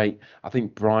looked great. I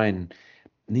think Brian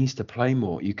needs to play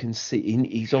more. You can see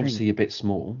he's obviously a bit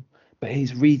small, but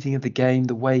his reading of the game,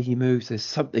 the way he moves, there's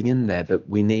something in there that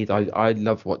we need. I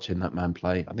love watching that man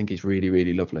play. I think he's really,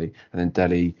 really lovely. And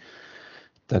then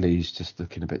Dele's just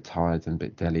looking a bit tired and a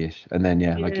bit Dele-ish. And then,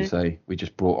 like you say, we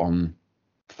just brought on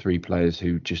 3 players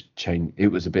who just changed. It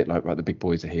was a bit like, right, the big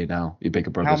boys are here now. Your bigger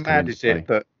brothers. How mad is it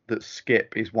that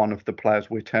Skip is one of the players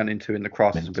we're turning to in the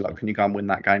crisis and be like, can you go and win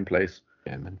that game, please?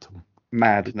 Yeah, mental.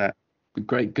 Mad, isn't it?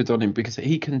 Great, good on him, because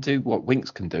he can do what Winks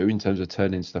can do in terms of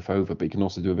turning stuff over, but he can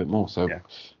also do a bit more. So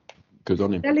good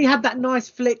on him. Dele had that nice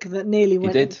flick that nearly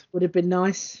went. Did. Would have been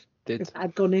nice. Did. If it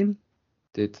had gone in.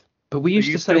 Did. But we used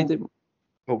to say that.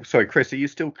 Oh, sorry, Chris. Are you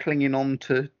still clinging on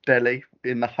to Dele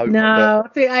in the hope? No, I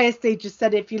think ASD just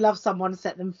said if you love someone,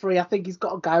 set them free. I think he's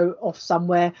got to go off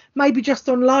somewhere, maybe just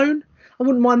on loan. I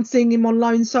wouldn't mind seeing him on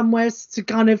loan somewhere to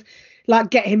kind of like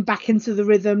get him back into the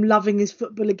rhythm, loving his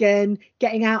football again,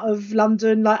 getting out of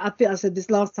London. Like I think I said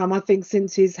this last time, I think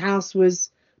since his house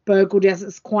was burgled, he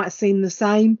hasn't quite seen the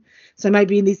same. So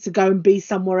maybe he needs to go and be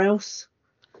somewhere else.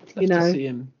 I'd love to see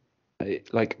him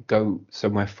like go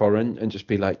somewhere foreign and just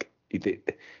be like,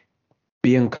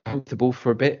 be uncomfortable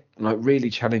for a bit, like really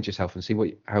challenge yourself and see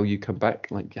how you come back.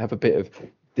 Like have a bit of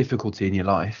difficulty in your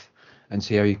life and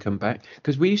see how you come back.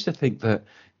 Because we used to think that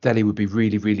Dele would be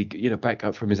really, really good, back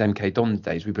up from his MK Dons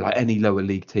days. We'd be like any lower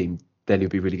league team, Dele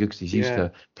would be really good because he's used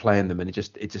to playing them, and it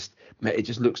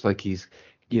just looks like he's,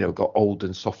 got old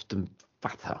and soft and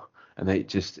fatter, and it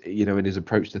just, in his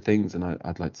approach to things. And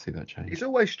I'd like to see that change. He's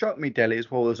always struck me, Dele, as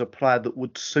well, as a player that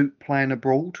would suit playing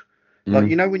abroad.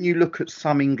 Like, when you look at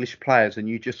some English players and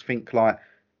you just think like,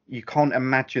 you can't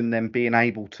imagine them being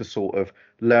able to sort of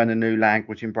learn a new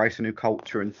language, embrace a new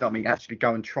culture and something, actually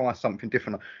go and try something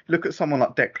different. Look at someone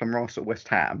like Declan Rice at West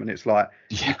Ham and it's like,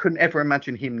 you couldn't ever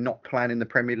imagine him not playing in the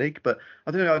Premier League. But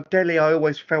I don't know, Dele, I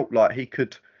always felt like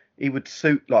he would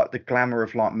suit like the glamour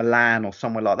of like Milan or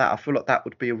somewhere like that. I feel like that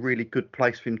would be a really good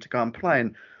place for him to go and play.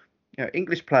 And,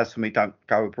 English players for me don't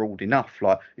go abroad enough.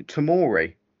 Like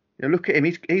Tomori, look at him.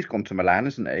 He's gone to Milan,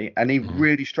 hasn't he? And he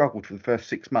really struggled for the first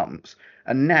 6 months.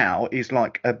 And now he's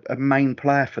like a main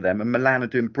player for them. And Milan are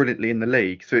doing brilliantly in the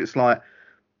league. So it's like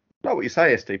what you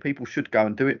say, SD, people should go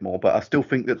and do it more. But I still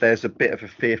think that there's a bit of a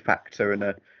fear factor and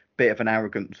a bit of an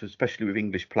arrogance, especially with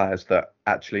English players that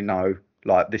actually know,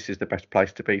 like, this is the best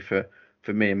place to be for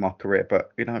me in my career.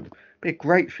 But, it'd be a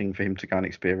great thing for him to go and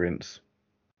experience.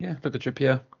 Yeah, look at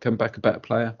Trippier, come back a better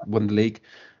player, won the league.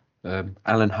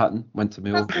 Alan Hutton went to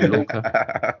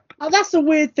Mallorca. Oh, that's a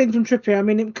weird thing from Trippier. I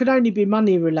mean, it could only be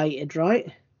money related,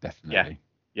 right? Definitely.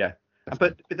 Yeah.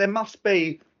 But there must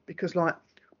be, because like,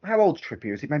 how old's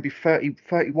Trippier? Is he maybe 30,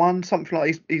 31, something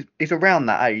like he's around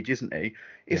that age, isn't he?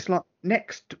 It's like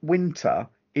next winter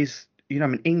is,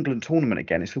 an England tournament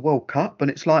again. It's the World Cup. And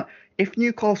it's like, if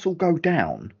Newcastle go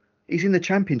down, he's in the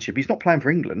Championship. He's not playing for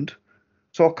England.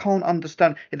 So I can't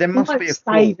understand. There must be a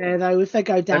stay there though. If they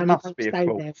go down, there must be stay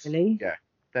there, really. Yeah,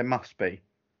 there must be.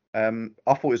 I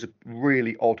thought it was a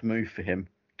really odd move for him,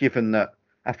 given that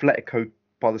Atletico,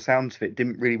 by the sounds of it,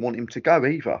 didn't really want him to go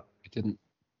either. He didn't.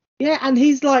 Yeah, and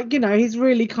he's like, he's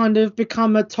really kind of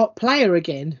become a top player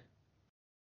again.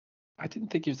 I didn't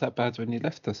think he was that bad when he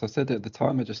left us. I said it at the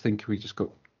time. I just think we just got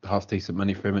half decent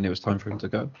money for him, and it was time for him to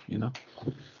go.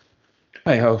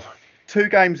 Hey ho. 2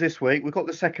 games this week. We've got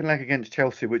the second leg against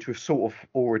Chelsea, which we've sort of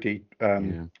already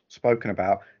spoken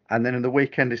about, and then in the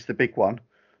weekend is the big one,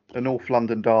 the North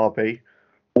London derby,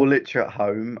 Woolwich at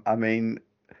home. I mean,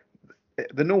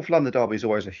 the North London derby is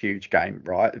always a huge game,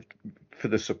 right? For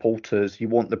the supporters, you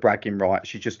want the bragging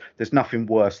rights. There's nothing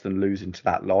worse than losing to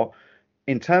that lot.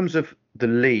 In terms of the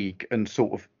league and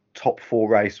sort of top 4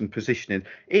 race and positioning,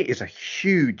 it is a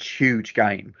huge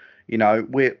game.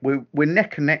 We're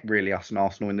neck and neck really, us and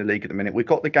Arsenal in the league at the minute. We've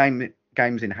got the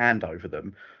games in hand over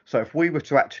them. So if we were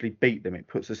to actually beat them, it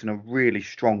puts us in a really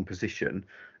strong position.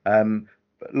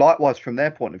 But likewise, from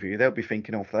their point of view, they'll be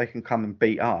thinking, if they can come and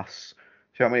beat us,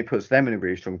 do you know what I mean? It puts them in a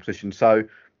really strong position. So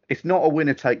it's not a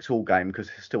winner takes all game because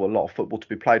there's still a lot of football to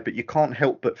be played. But you can't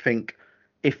help but think,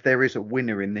 if there is a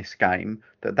winner in this game,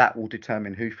 that will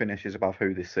determine who finishes above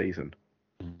who this season.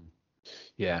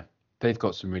 Yeah, they've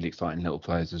got some really exciting little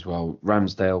players as well.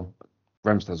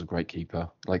 Ramsdale's a great keeper.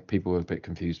 Like, people were a bit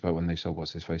confused about when they saw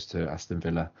what's his face to Aston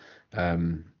Villa,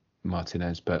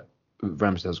 Martinez, but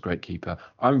Ramsdale's a great keeper.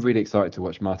 I'm really excited to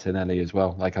watch Martinelli as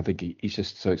well. Like, I think he's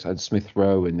just so excited. Smith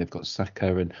Rowe, and they've got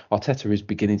Saka, and Arteta is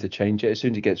beginning to change it. As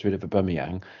soon as he gets rid of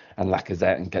Aubameyang and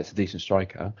Lacazette and gets a decent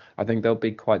striker, I think they'll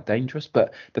be quite dangerous.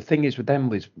 But the thing is with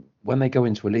them is, when they go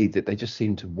into a lead, that they just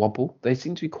seem to wobble. They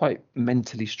seem to be quite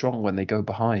mentally strong when they go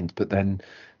behind, but then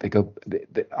they go.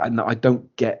 And I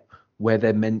don't get where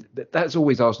they're that's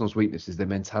always Arsenal's weakness, is their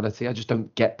mentality. I just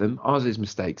don't get them. Ours is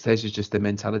mistakes. Theirs is just their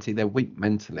mentality. They're weak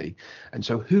mentally. And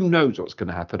so who knows what's going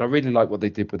to happen. I really like what they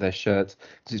did with their shirts,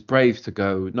 because it's brave to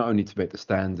go, not only to make the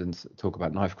stand and talk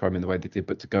about knife crime in the way they did,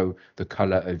 but to go the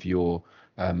colour of your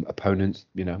opponents.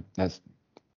 That's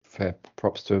fair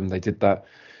props to them. They did that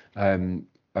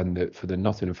for the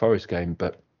Nottingham Forest game.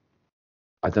 But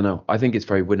I don't know. I think it's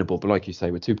very winnable. But like you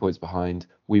say, we're 2 points behind.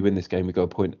 We win this game, we go a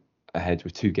point ahead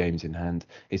with 2 games in hand.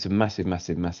 It's a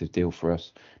massive deal for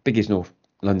us. Biggest North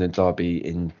London derby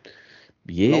in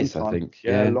years, I think.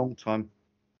 Yeah, a long time.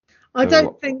 I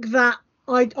don't think that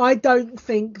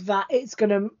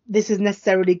this is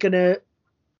necessarily gonna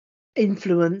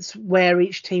influence where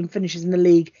each team finishes in the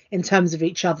league in terms of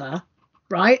each other,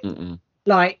 right? Mm-mm.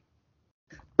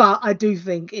 But I do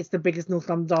think it's the biggest North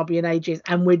London derby in ages,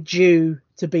 and we're due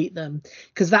to beat them,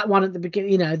 because that one at the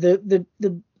beginning, the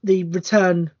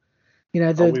return. We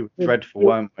were dreadful,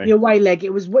 weren't we? The away leg.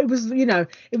 It was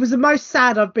the most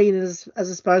sad I've been as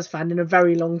a Spurs fan in a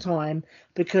very long time,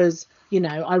 because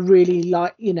I really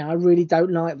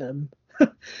don't like them,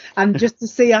 and just to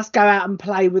see us go out and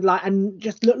play with and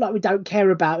just look like we don't care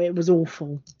about it was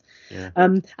awful. Yeah.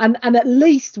 And at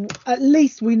least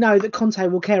we know that Conte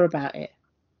will care about it.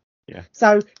 Yeah.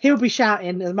 So he'll be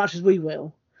shouting as much as we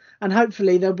will. And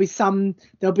hopefully there'll be some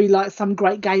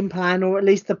great game plan, or at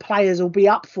least the players will be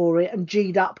up for it and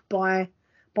G'd up by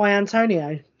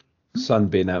Antonio. Son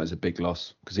being out is a big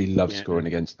loss, because he loves scoring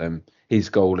against them. His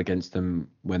goal against them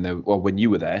when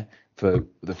you were there for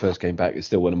the first game back is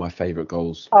still one of my favourite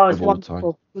goals of all time.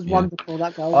 It was wonderful,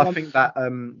 that goal. I think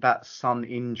that Son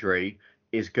injury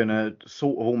is going to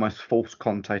sort of almost force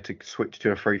Conte to switch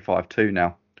to a 3-5-2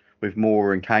 now, with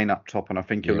Moore and Kane up top, and I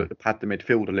think he'll look to pad the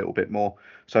midfield a little bit more.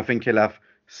 So I think he'll have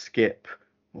Skip,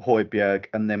 Højbjerg,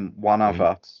 and then one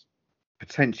other,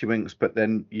 potentially Winks. But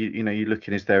then you're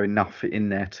looking, is there enough in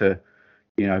there to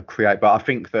create? But I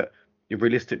think that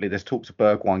realistically, there's talks of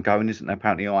Bergwijn going, isn't there?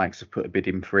 Apparently Ajax have put a bid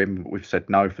in for him, but we've said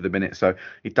no for the minute. So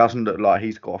it doesn't look like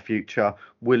he's got a future.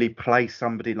 Will he play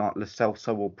somebody like Lo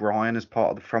Celso or Bryan as part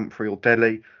of the front three, or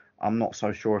Dele? I'm not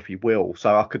so sure if he will.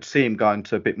 So I could see him going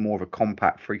to a bit more of a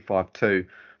compact 3-5-2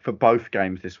 for both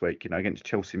games this week, against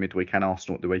Chelsea midweek and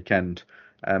Arsenal at the weekend.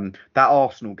 That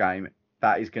Arsenal game,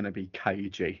 that is going to be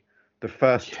cagey. The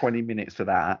first 20 minutes of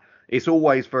that, it's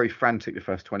always very frantic, the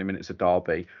first 20 minutes of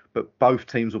derby, but both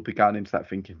teams will be going into that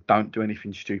thinking, don't do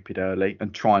anything stupid early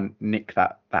and try and nick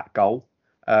that goal.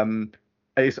 I'm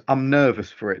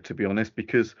nervous for it, to be honest,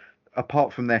 because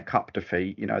apart from their cup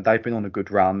defeat, they've been on a good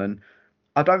run, and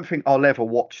I don't think I'll ever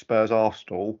watch Spurs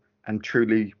Arsenal and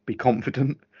truly be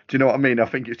confident. Do you know what I mean? I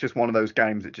think it's just one of those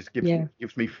games that just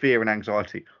gives me fear and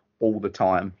anxiety all the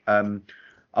time. I'm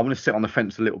going to sit on the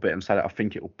fence a little bit and say that I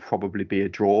think it will probably be a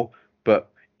draw,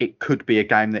 but it could be a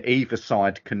game that either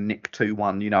side can nick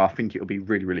 2-1. I think it'll be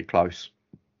really, really close.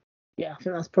 Yeah, I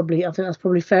think that's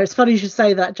probably fair. It's funny you should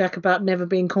say that, Jack, about never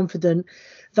being confident.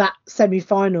 That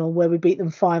semi-final where we beat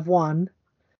them 5-1.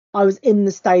 I was in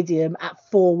the stadium at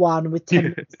 4-1 with 10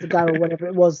 minutes to go or whatever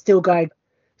it was, still going,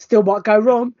 still might go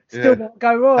wrong, might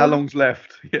go wrong. How long's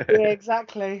left? Yeah,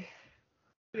 exactly.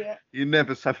 Yeah. You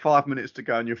never say 5 minutes to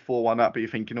go and you're 4-1 up, but you're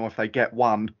thinking, oh, if they get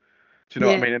one, do you know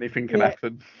what I Yeah. mean? Anything can Yeah.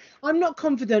 happen. I'm not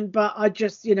confident, but I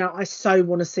just, I so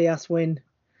want to see us win.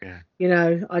 Yeah.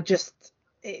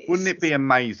 Wouldn't it be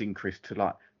amazing, Chris,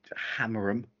 to hammer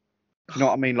them? Do you know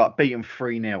what I mean? Like beat them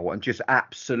 3-0 and just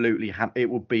absolutely it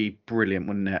would be brilliant,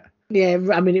 wouldn't it? Yeah,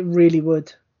 I mean, it really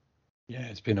would. Yeah,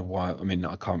 it's been a while. I mean,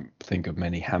 I can't think of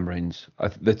many hammerings.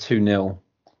 The 2-0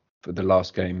 for the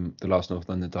last game, the last North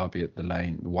London derby at the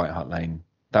White Hart Lane,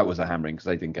 that was a hammering because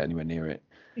they didn't get anywhere near it.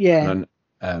 Yeah.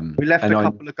 We left a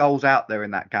couple of goals out there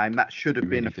in that game. That should have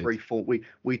been a 3-4.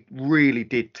 We really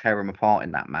did tear them apart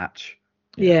in that match.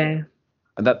 Yeah.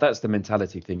 And that's the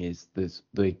mentality thing, is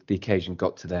the occasion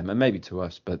got to them and maybe to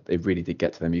us, but it really did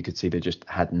get to them. You could see they just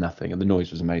had nothing and the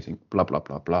noise was amazing, blah, blah,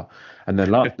 blah, blah. And then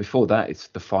before that, it's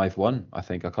the 5-1, I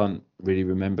think. I can't really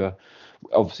remember.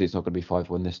 Obviously, it's not going to be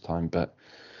 5-1 this time, but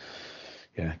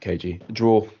yeah, KG. A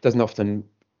draw. It doesn't often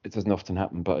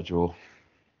happen, but a draw.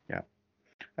 Yeah.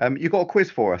 You got a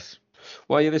quiz for us?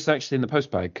 Well, yeah, this is actually in the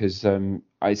post bag because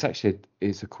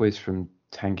it's a quiz from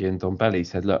Tanguy and Don Belly. He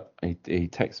said, look, he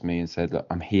texted me and said, look,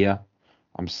 I'm here.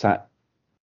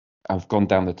 I've gone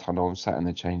down the tunnel. I'm sat in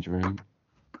the change room.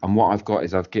 And what I've got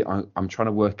is I'm trying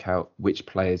to work out which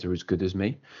players are as good as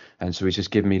me. And so he's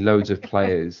just given me loads of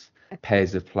players,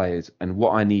 pairs of players. And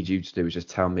what I need you to do is just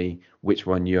tell me which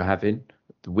one you're having,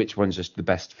 which one's just the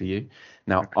best for you.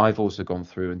 Now, I've also gone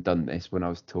through and done this when I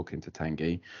was talking to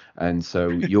Tanguy. And so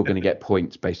you're going to get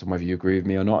points based on whether you agree with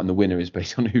me or not. And the winner is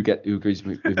based on who agrees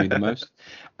with me the most.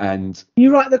 And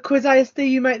you write the quiz ASD,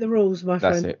 you make the rules, my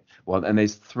friend. That's it. Well, and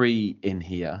there's 3 in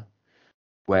here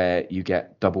where you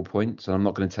get double points. And I'm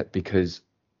not going to take, because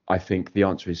I think the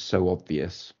answer is so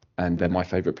obvious and they're my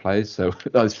favourite players. So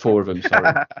there's 4 of them,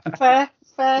 sorry. Fair.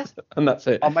 And that's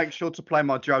it. I'll make sure to play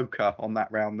my joker on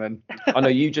that round then. I know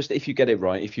if you get it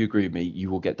right, if you agree with me,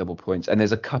 you will get double points. And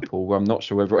there's a couple where I'm not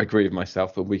sure whether I agree with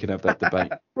myself, but we can have that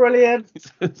debate. Brilliant.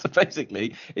 So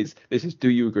basically, this is do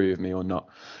you agree with me or not?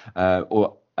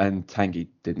 And Tanguy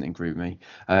didn't agree with me.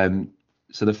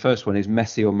 So the first one is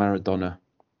Messi or Maradona.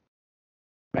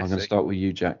 Messi. I'm going to start with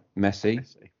you, Jack. Messi.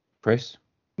 Chris?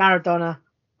 Maradona.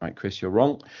 Right, Chris, you're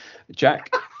wrong.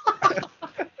 Jack?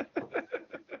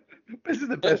 This is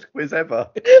the best quiz ever.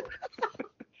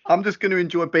 I'm just going to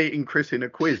enjoy beating Chris in a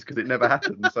quiz because it never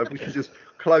happens. So if we can just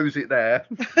close it there.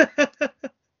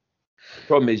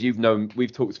 Problem is,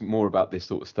 we've talked more about this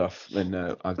sort of stuff than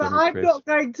I've done with Chris. I'm not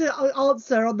going to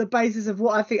answer on the basis of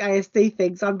what I think ASD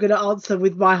thinks. I'm going to answer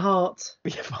with my heart.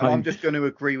 Yeah, I'm just going to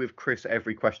agree with Chris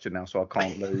every question now, so I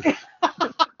can't lose.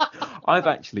 I've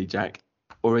actually, Jack,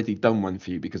 already done one for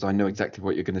you because I know exactly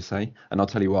what you're going to say, and I'll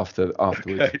tell you afterwards.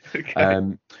 Okay.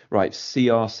 Right,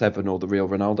 CR7 or the real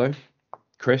Ronaldo?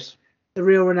 Chris? The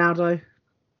real Ronaldo.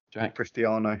 Jack?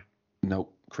 Cristiano. No,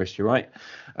 Chris, you're right.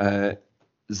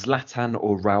 Zlatan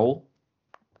or Raul?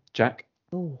 Jack?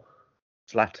 Oh.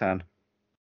 Zlatan.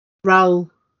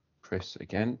 Raul. Chris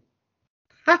again.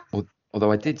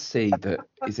 Although I did see that,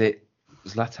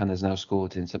 Zlatan has now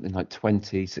scored in something like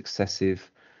 20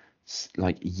 successive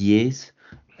years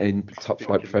in top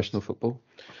flight professional football.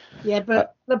 Yeah,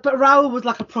 but Raul was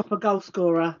like a proper goal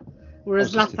scorer,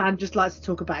 whereas Zlatan just likes to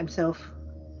talk about himself.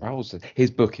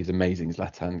 His book is amazing,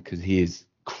 Zlatan, because he is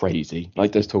crazy.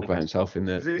 Does talk about himself in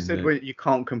the. He said you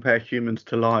can't compare humans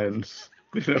to lions.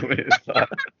 You know what it's like?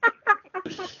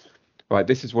 Right,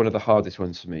 this is one of the hardest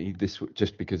ones for me. This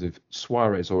just because of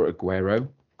Suarez or Aguero.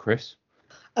 Chris?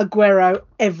 Aguero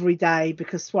every day,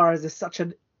 because Suarez is such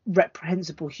a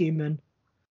reprehensible human.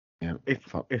 Yeah.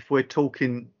 If we're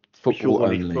talking I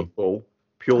purely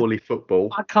football,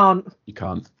 can't. You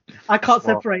can't. I can't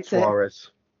separate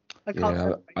Suarez. it. I can't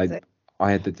separate it.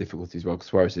 I had the difficulty as well because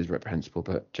Suarez is reprehensible,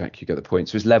 but Jack, you get the point.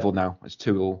 So it's level now. It's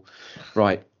 2-2.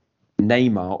 Right,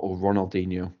 Neymar or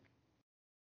Ronaldinho?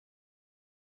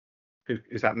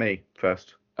 Is that me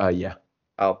first? Yeah.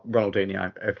 Oh,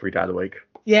 Ronaldinho every day of the week.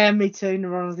 Yeah, me too,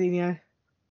 Ronaldinho.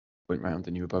 Went round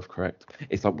and you were both correct.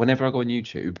 It's like whenever I go on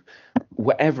YouTube,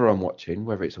 whatever I'm watching,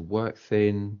 whether it's a work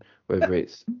thing, whether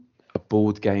it's a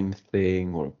board game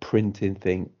thing or a printing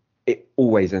thing, it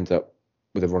always ends up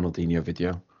with a Ronaldinho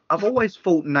video. I've always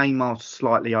thought Neymar's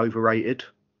slightly overrated,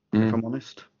 if I'm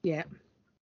honest. Yeah.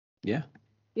 Yeah.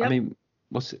 Yep. I mean,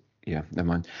 what's it? Yeah, never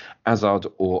mind. Hazard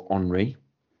or Henry?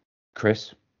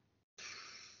 Chris?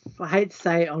 I hate to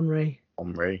say it, Henry.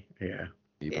 Henry, yeah.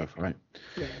 You're both right.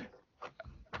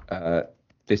 Yeah.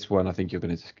 This one, I think you're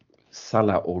going to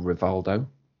Salah or Rivaldo?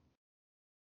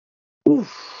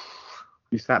 Oof.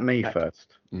 Is that me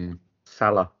first?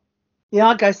 Salah. Yeah,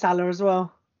 I'll go Salah as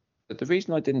well. But the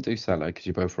reason I didn't do Salah, because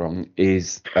you're both wrong,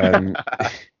 is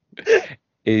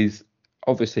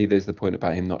obviously, there's the point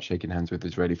about him not shaking hands with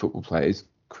Israeli football players.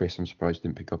 Chris, I'm surprised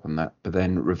didn't pick up on that. But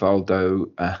then Rivaldo.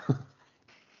 I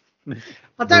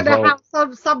don't know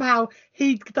how somehow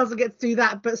he doesn't get to do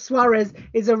that, but Suarez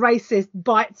is a racist,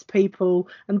 bites people,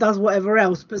 and does whatever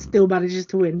else, but still manages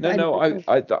to win.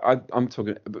 I'm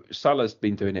talking. Salah's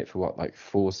been doing it for what, like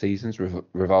 4 seasons.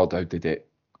 Rivaldo did it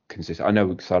consistent. I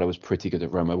know Salah was pretty good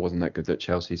at Roma, wasn't that good at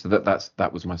Chelsea. So that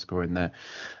was my score in there.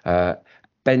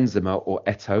 Benzema or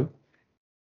Eto'o?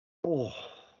 Oh,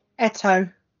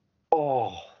 Eto'o.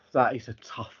 oh, that is a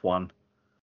tough one.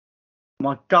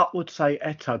 My gut would say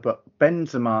Eto'o, but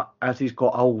Benzema, as he's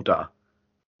got older,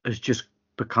 has just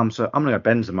become so. I'm going to go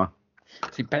Benzema.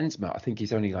 See, Benzema, I think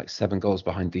he's only like 7 goals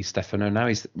behind Di Stefano now.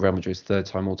 He's Real Madrid's third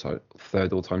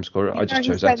all-time scorer. I just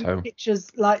chose Eto'o. Pictures,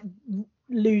 like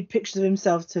lewd pictures of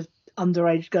himself to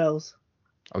underage girls.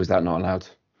 Oh, is that not allowed?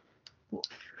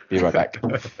 Be right back.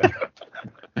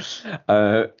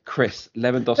 Chris,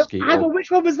 Lewandowski. Hang on,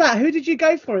 which one was that? Who did you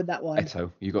go for in that one?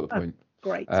 Eto'o, you got the point.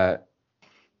 Great.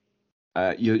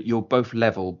 You're both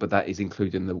level, but that is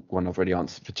including the one I've already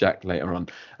answered for Jack later on.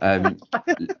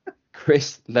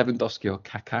 Chris, Lewandowski or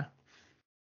Kaká?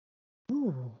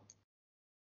 Ooh.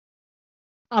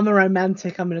 I'm a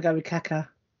romantic. I'm going to go with Kaká.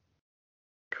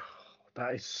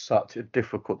 That is such a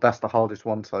difficult. That's the hardest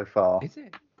one so far. Is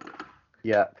it?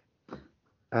 Yeah.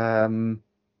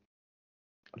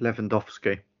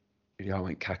 Lewandowski. Yeah, I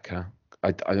went Kaká.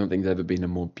 I don't think there's ever been a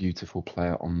more beautiful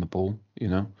player on the ball, you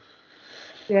know?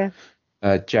 Yeah.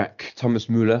 Jack, Thomas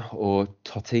Müller or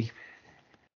Totti?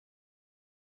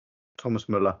 Thomas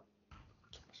Müller.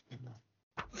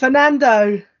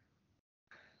 Fernando.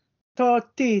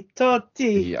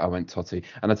 Totti. Yeah, I went Totti.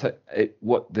 And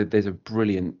there's a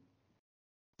brilliant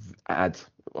ad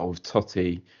of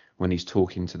Totti when he's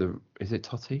talking to the, is it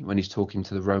Totti? When he's talking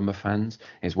to the Roma fans.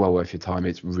 It's well worth your time.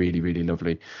 It's really, really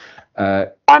lovely.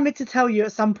 I'm meant to tell you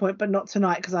at some point, but not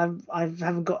tonight because I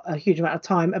haven't got a huge amount of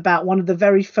time, about one of the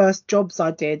very first jobs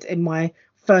I did in my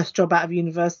first job out of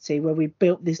university, where we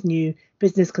built this new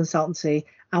business consultancy,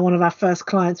 and one of our first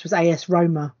clients was AS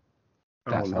Roma.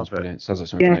 That sounds brilliant. Sounds like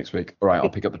something for next week. All right, I'll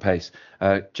pick up the pace.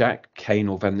 Jack, Kane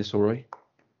or Van Nistelrooy?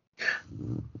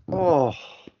 Oh,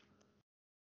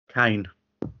 Kane.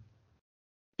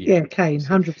 Yeah, Kane,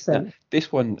 100%.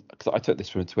 This one, because I took this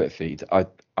from a Twitter feed, I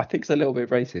think it's a little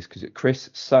bit racist because Chris,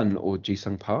 Son or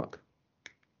Ji-sung Park?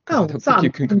 Oh, I don't Son. think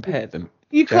you can compare them.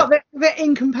 You can't. They're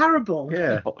incomparable.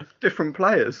 Yeah, different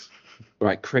players.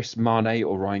 Right, Chris, Mane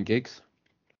or Ryan Giggs?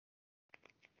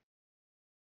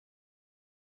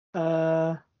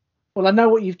 Well, I know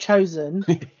what you've chosen,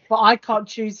 but I can't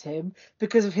choose him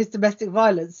because of his domestic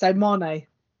violence. So Mane.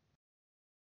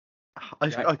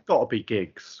 It's got to be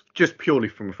Giggs, just purely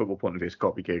from a football point of view. It's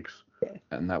got to be Giggs.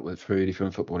 And that was really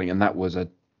from footballing, and that was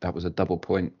a double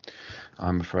point,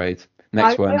 I'm afraid.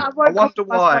 Next one. I wonder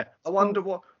why.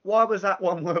 Why was that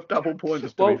one worth double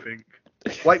points? Do we think?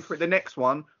 Wait for it. The next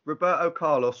one: Roberto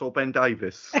Carlos or Ben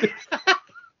Davis.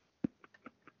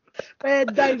 Ben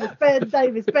Davis.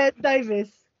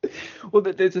 Well,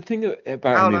 there's a thing about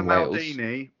Paolo him in Wales.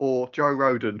 Maldini or Joe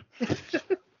Rodon.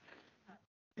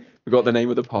 We got the name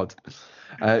of the pod.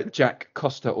 Jack,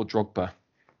 Costa or Drogba?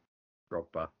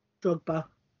 Drogba.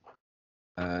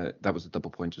 That was a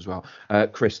double point as well.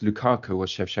 Chris, Lukaku or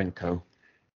Shevchenko?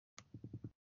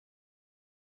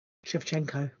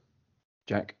 Shevchenko.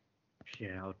 Jack?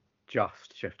 Yeah,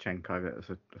 just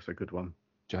Shevchenko. That's a good one.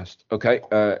 Just. Okay.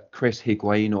 Chris,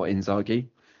 Higuain or Inzaghi?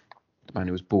 The man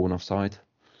who was born offside.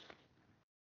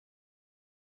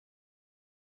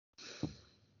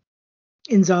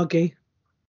 Inzaghi.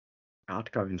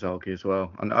 I'd go Inzaghi as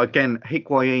well. And again,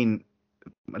 Higuain,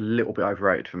 a little bit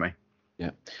overrated for me. Yeah.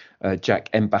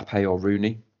 Jack, Mbappe or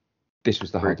Rooney? This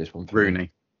was the hardest one for Rooney.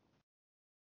 me.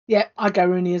 Yeah, I go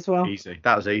Rooney as well. Easy.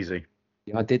 That was easy.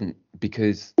 Yeah, I didn't,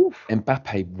 because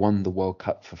Mbappe won the World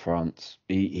Cup for France.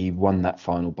 He won that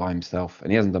final by himself,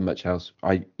 and he hasn't done much else.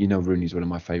 Rooney's one of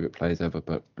my favourite players ever,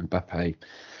 but Mbappe.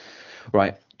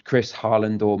 Right, Chris,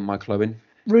 Haaland or Michael Owen?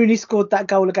 Rooney scored that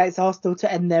goal against Arsenal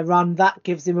to end their run. That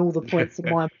gives him all the points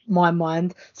in my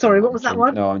mind. Sorry, what was that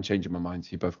one? No, I'm changing my mind.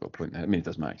 So you both got a point there. I mean, it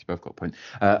doesn't matter. You both got a point.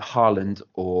 Haaland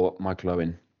or Michael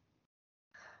Owen?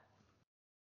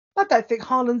 I don't think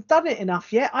Haaland's done it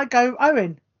enough yet. I go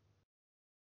Owen.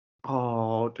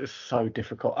 Oh, it's so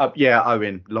difficult. Yeah,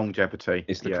 Owen, longevity.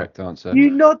 It's the correct answer.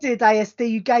 You nodded, ASD.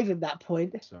 You gave him that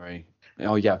point. Sorry.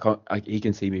 Oh yeah, he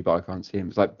can see me, but I can't see him.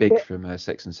 It's like Big from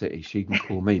Sex and City. She can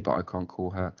call me, but I can't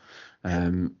call her.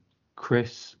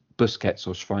 Chris, Busquets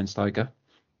or Schweinsteiger?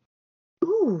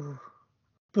 Ooh,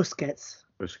 Busquets.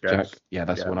 Busquets. Jack? Yeah,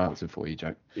 that's the one I answered for you,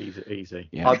 Jack. Easy.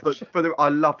 Yeah. I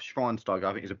love Schweinsteiger.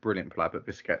 I think he's a brilliant player, but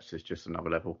Busquets is just another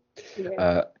level.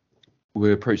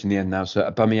 We're approaching the end now. So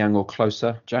Aubameyang or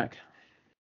closer, Jack?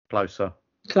 Closer.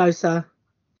 I've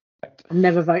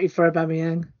never voted for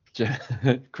Aubameyang.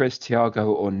 Chris, Thiago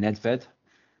or Nedved?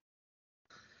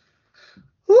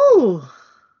 Ooh.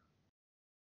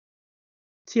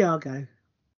 Thiago.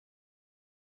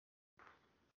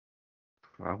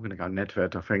 I'm going to go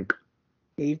Nedved, I think.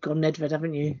 Yeah, you've gone Nedved,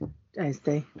 haven't you,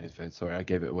 ASD? Nedved, sorry, I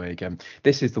gave it away again.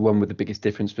 This is the one with the biggest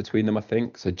difference between them, I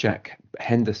think. So Jack,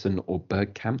 Henderson or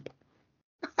Bergkamp?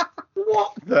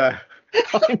 What the?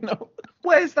 I know.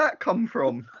 Where's that come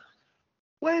from?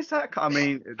 Where's that? I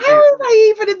mean, How are they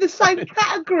even in the same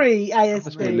category, I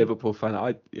must be a ASD? Liverpool fan.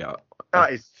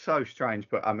 that is so strange.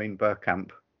 But I mean,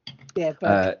 Bergkamp. Yeah,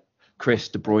 but Chris,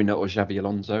 De Bruyne or Xavi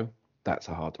Alonso? That's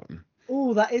a hard one.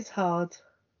 oh, that is hard.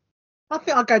 I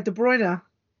think I'll go De Bruyne.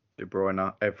 De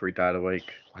Bruyne every day of the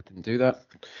week. I didn't do that.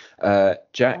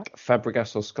 Jack,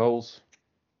 Fabregas or Scholes?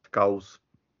 Goals.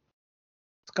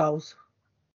 Goals.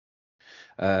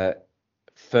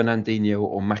 Fernandinho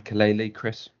or Makelele,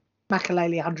 Chris?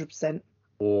 Makelele, 100%.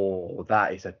 Oh,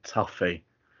 that is a toughie.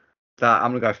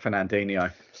 I'm gonna go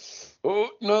Fernandinho. Oh,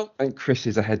 no. And Chris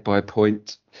is ahead by a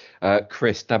point.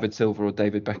 Chris, David Silva or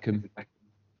David Beckham?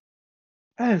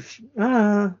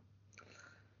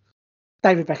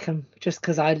 David Beckham, just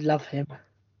because I love him.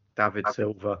 David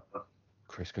Silva.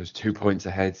 Chris goes 2 points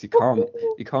ahead. You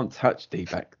can't touch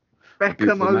D-back.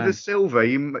 Beckham over Silva.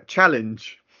 You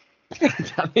challenge.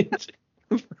 Challenge.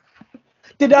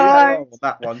 Did I?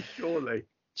 That one, surely.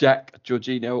 Jack,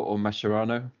 Jorginho or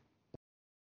Mascherano?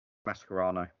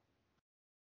 Mascherano.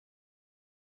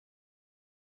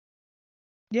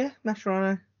 Yeah,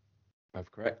 Mascherano.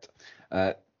 Both correct.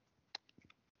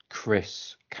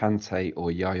 Chris, Kante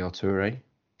or Yaya Toure?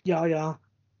 Yeah.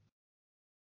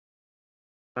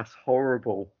 That's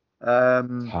horrible.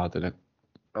 Hard, isn't it?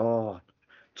 Oh,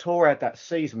 Toure had that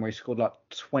season where he scored like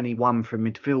 21 from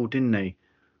midfield, didn't he?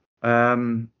 I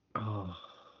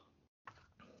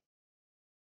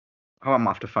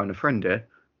might have to phone a friend here.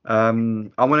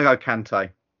 I'm going to go Kante.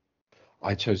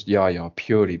 I chose Yaya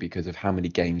purely because of how many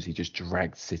games he just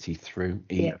dragged City through.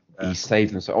 He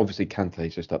saved them. So obviously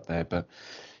Kante's just up there, but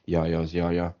Yaya's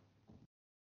Yaya.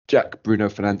 Jack, Bruno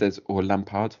Fernandes or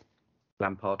Lampard?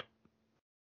 Lampard.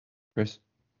 Chris?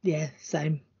 Yeah,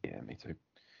 same. Yeah, me too.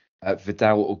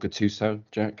 Vidal or Gattuso,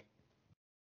 Jack?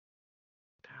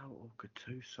 Vidal or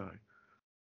Gattuso?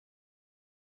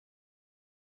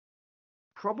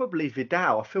 Probably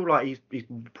Vidal. I feel like he's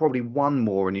probably won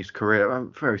more in his career.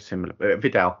 Very similar.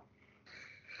 Vidal.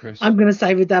 Chris? I'm going to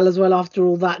say Vidal as well after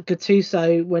all that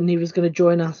Gattuso when he was going to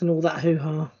join us and all that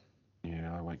hoo-ha.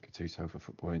 Yeah, I went Gattuso for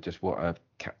football. And just what a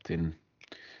captain,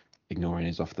 ignoring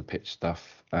his off the pitch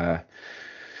stuff.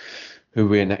 Who are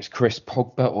we next? Chris,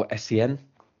 Pogba or Essien?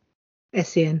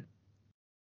 Essien.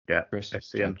 Yeah, Chris,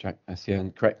 Essien. Jack,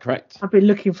 Essien. Correct. I've been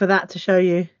looking for that to show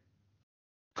you.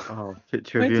 Oh,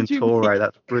 picture of you and Toure.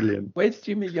 That's brilliant. Where did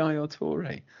you meet Yaya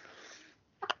Toure?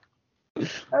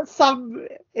 That's some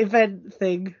event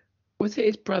thing. Was it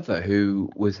his brother who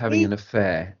was having an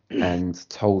affair and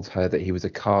told her that he was a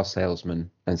car salesman,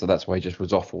 and so that's why he just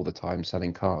was off all the time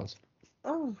selling cars?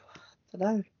 Oh, I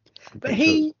don't know. But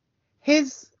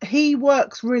he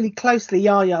works really closely,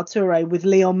 Yaya Toure, with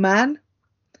Leon Mann.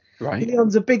 Right.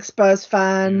 Leon's a big Spurs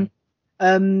fan. Yeah.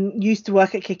 Used to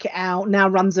work at Kick It Out. Now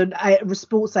runs a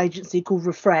sports agency called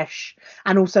Refresh,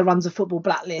 and also runs a football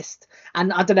blacklist.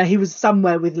 And I don't know, he was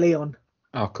somewhere with Leon.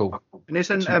 Oh, cool. And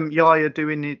isn't Yaya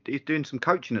he's doing some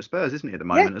coaching at Spurs, isn't he, at the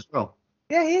moment as well?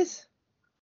 Yeah, he is.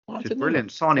 Which is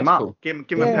brilliant. Sign him up. Cool. Give him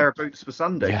a pair of boots for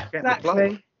Sunday. Yeah.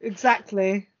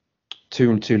 Exactly.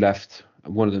 2 and 2 left.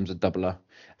 And one of them's a doubler.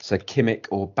 So Kimmich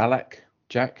or Ballack,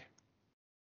 Jack?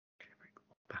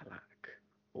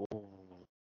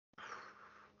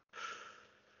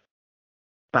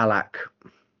 Ballack.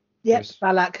 Yep,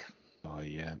 Ballack. Oh,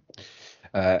 yeah.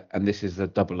 And this is a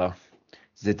doubler.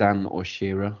 Zidane or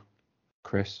Shearer,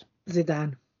 Chris?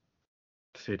 Zidane,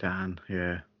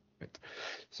 yeah.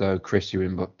 So, Chris, you're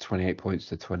in about 28 points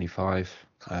to 25.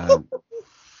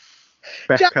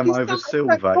 Beckham over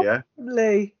Silva, yeah?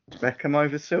 Probably. Beckham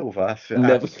over Silva? That's an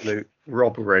absolute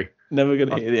robbery. Never going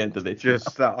to hit the end of this.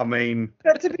 Just that, I mean...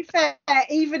 But to be fair,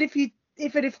 even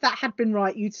if that had been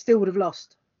right, you still would have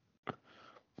lost.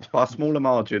 By a smaller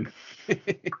margin.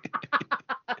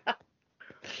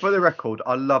 For the record,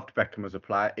 I loved Beckham as a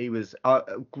player. He was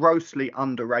grossly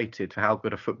underrated for how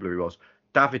good a footballer he was.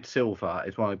 David Silva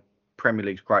is one of Premier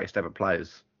League's greatest ever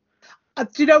players.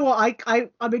 Do you know what?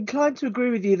 I'm inclined to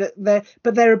agree with you that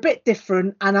they're a bit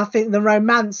different, and I think the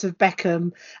romance of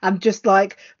Beckham and just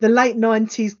like the late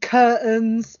 90s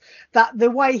curtains, that the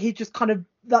way he just kind of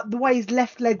the way his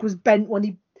left leg was bent when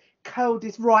he curled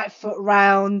his right foot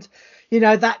round,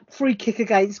 that free kick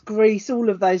against Greece, all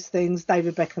of those things,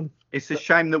 David Beckham. It's a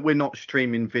shame that we're not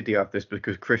streaming video of this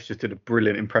because Chris just did a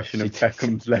brilliant impression of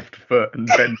Beckham's left foot and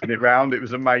bending it round. It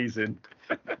was amazing.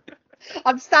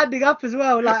 I'm standing up as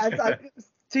well.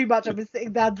 It's too much. I've been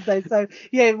sitting down today. So,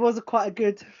 yeah, it was quite a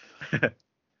good. But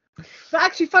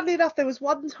actually, funnily enough, there was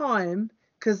one time,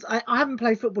 because I haven't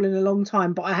played football in a long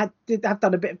time, but I did have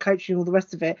done a bit of coaching and all the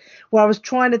rest of it, where I was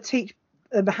trying to teach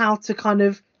them how to kind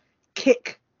of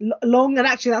kick long. And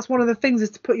actually, that's one of the things is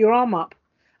to put your arm up.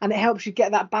 And it helps you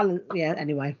get that balance. Yeah,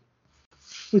 anyway.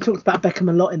 We talked about Beckham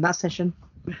a lot in that session.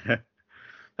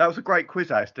 That was a great quiz,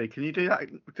 ASD. Can you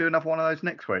do another one of those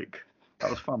next week? That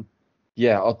was fun.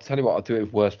 Yeah, I'll tell you what, I'll do it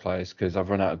with worst players because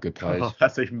I've run out of good players. Oh,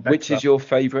 that's even better. Which is your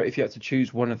favourite? If you had to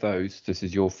choose one of those, this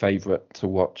is your favourite to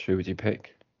watch, who would you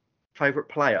pick? Favourite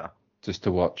player? Just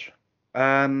to watch.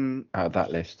 Out of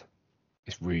that list.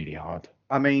 It's really hard.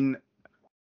 I mean,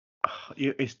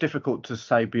 it's difficult to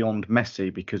say beyond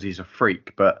Messi because he's a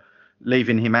freak, but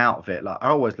leaving him out of it, like I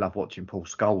always love watching Paul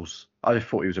Scholes. I just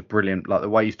thought he was a brilliant, like the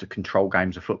way he used to control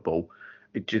games of football.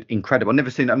 It's just incredible. I've never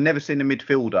seen a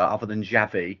midfielder other than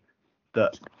Xavi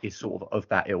that is sort of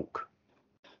that ilk.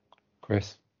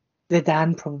 Chris?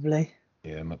 Zidane, probably.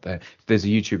 Yeah, I'm up there. There's a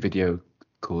YouTube video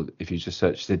called, if you just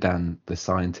search Zidane the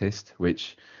Scientist,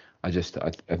 which I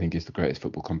think is the greatest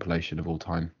football compilation of all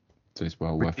time. So it's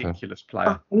well worth it. Ridiculous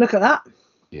player. Oh, look at that.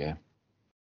 Yeah.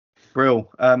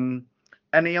 Brill.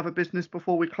 Any other business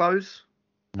before we close?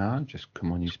 No, just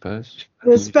come on, you Spurs.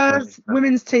 The Spurs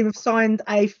women's team have signed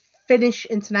a Finnish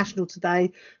international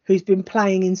today who's been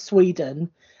playing in Sweden.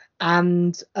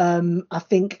 And I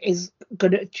think she's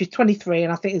 23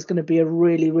 and I think is going to be a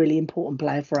really, really important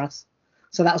player for us.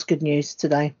 So that was good news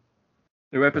today.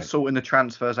 Whoever's sorting the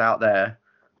transfers out there,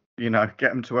 get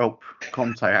them to help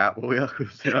Conte out. We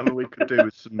could do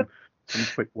with some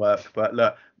quick work. But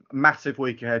look, massive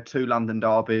week ahead, 2 London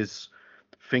derbies.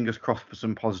 Fingers crossed for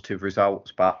some positive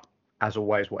results. But as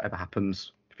always, whatever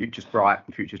happens, future's bright,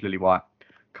 future's lily white.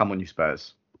 Come on, you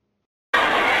Spurs.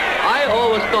 I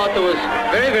always thought there was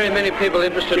very, very many people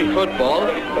interested in football,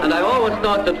 and I always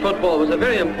thought that football was a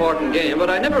very important game, but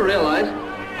I never realized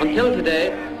until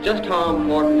today just how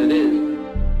important it is.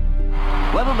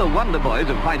 Whether the Wonder Boys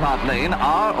of White Hart Lane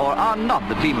are or are not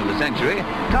the team of the century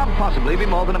can't possibly be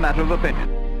more than a matter of opinion.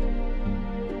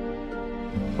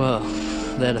 Well,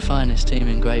 they're the finest team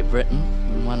in Great Britain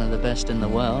and one of the best in the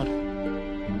world.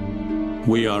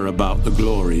 We are about the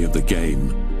glory of the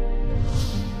game.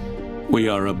 We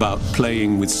are about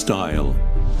playing with style.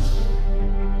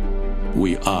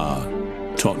 We are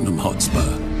Tottenham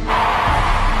Hotspur.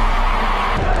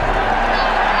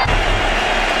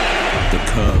 The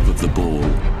curve of the ball,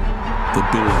 the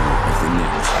billow of the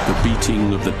net, the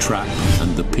beating of the trap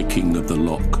and the picking of the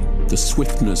lock, the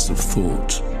swiftness of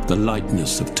thought, the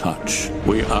lightness of touch.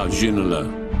 We are Ginola,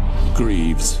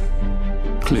 Greaves,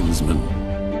 Klinsmann.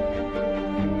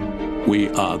 We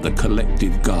are the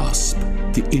collective gasp,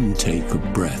 the intake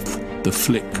of breath, the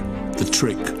flick, the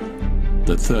trick,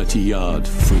 the 30-yard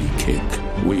free kick.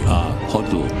 We are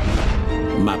Hoddle,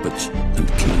 Mabbott and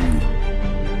King.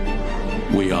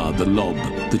 We are the lob,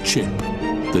 the chip,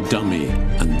 the dummy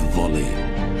and the volley.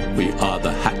 We are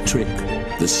the hat trick,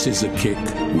 the scissor kick.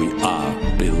 We are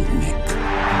Bill Nick.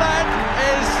 That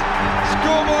is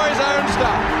schoolboy's own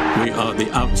stuff. We are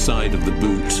the outside of the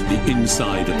boot, the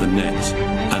inside of the net,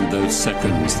 and those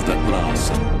seconds that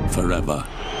last forever.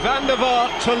 Van der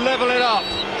Vaart to level it up.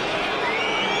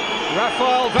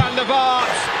 Rafael van der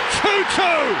Vaart,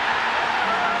 2-2.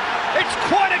 It's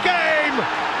quite a game,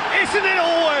 isn't it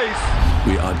always?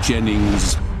 We are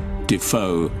Jennings,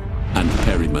 Defoe and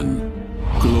Perryman.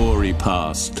 Glory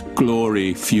past,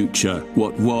 glory future,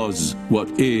 what was, what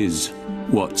is,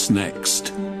 what's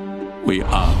next. We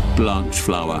are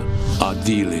Blanchflower,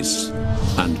 Ardiles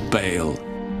and Bale.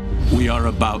 We are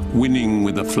about winning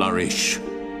with a flourish.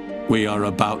 We are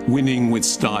about winning with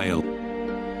style.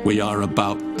 We are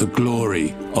about the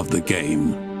glory of the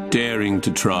game. Daring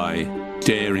to try,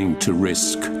 daring to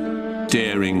risk,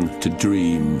 daring to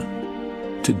dream.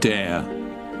 To dare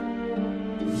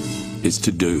is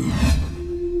to do.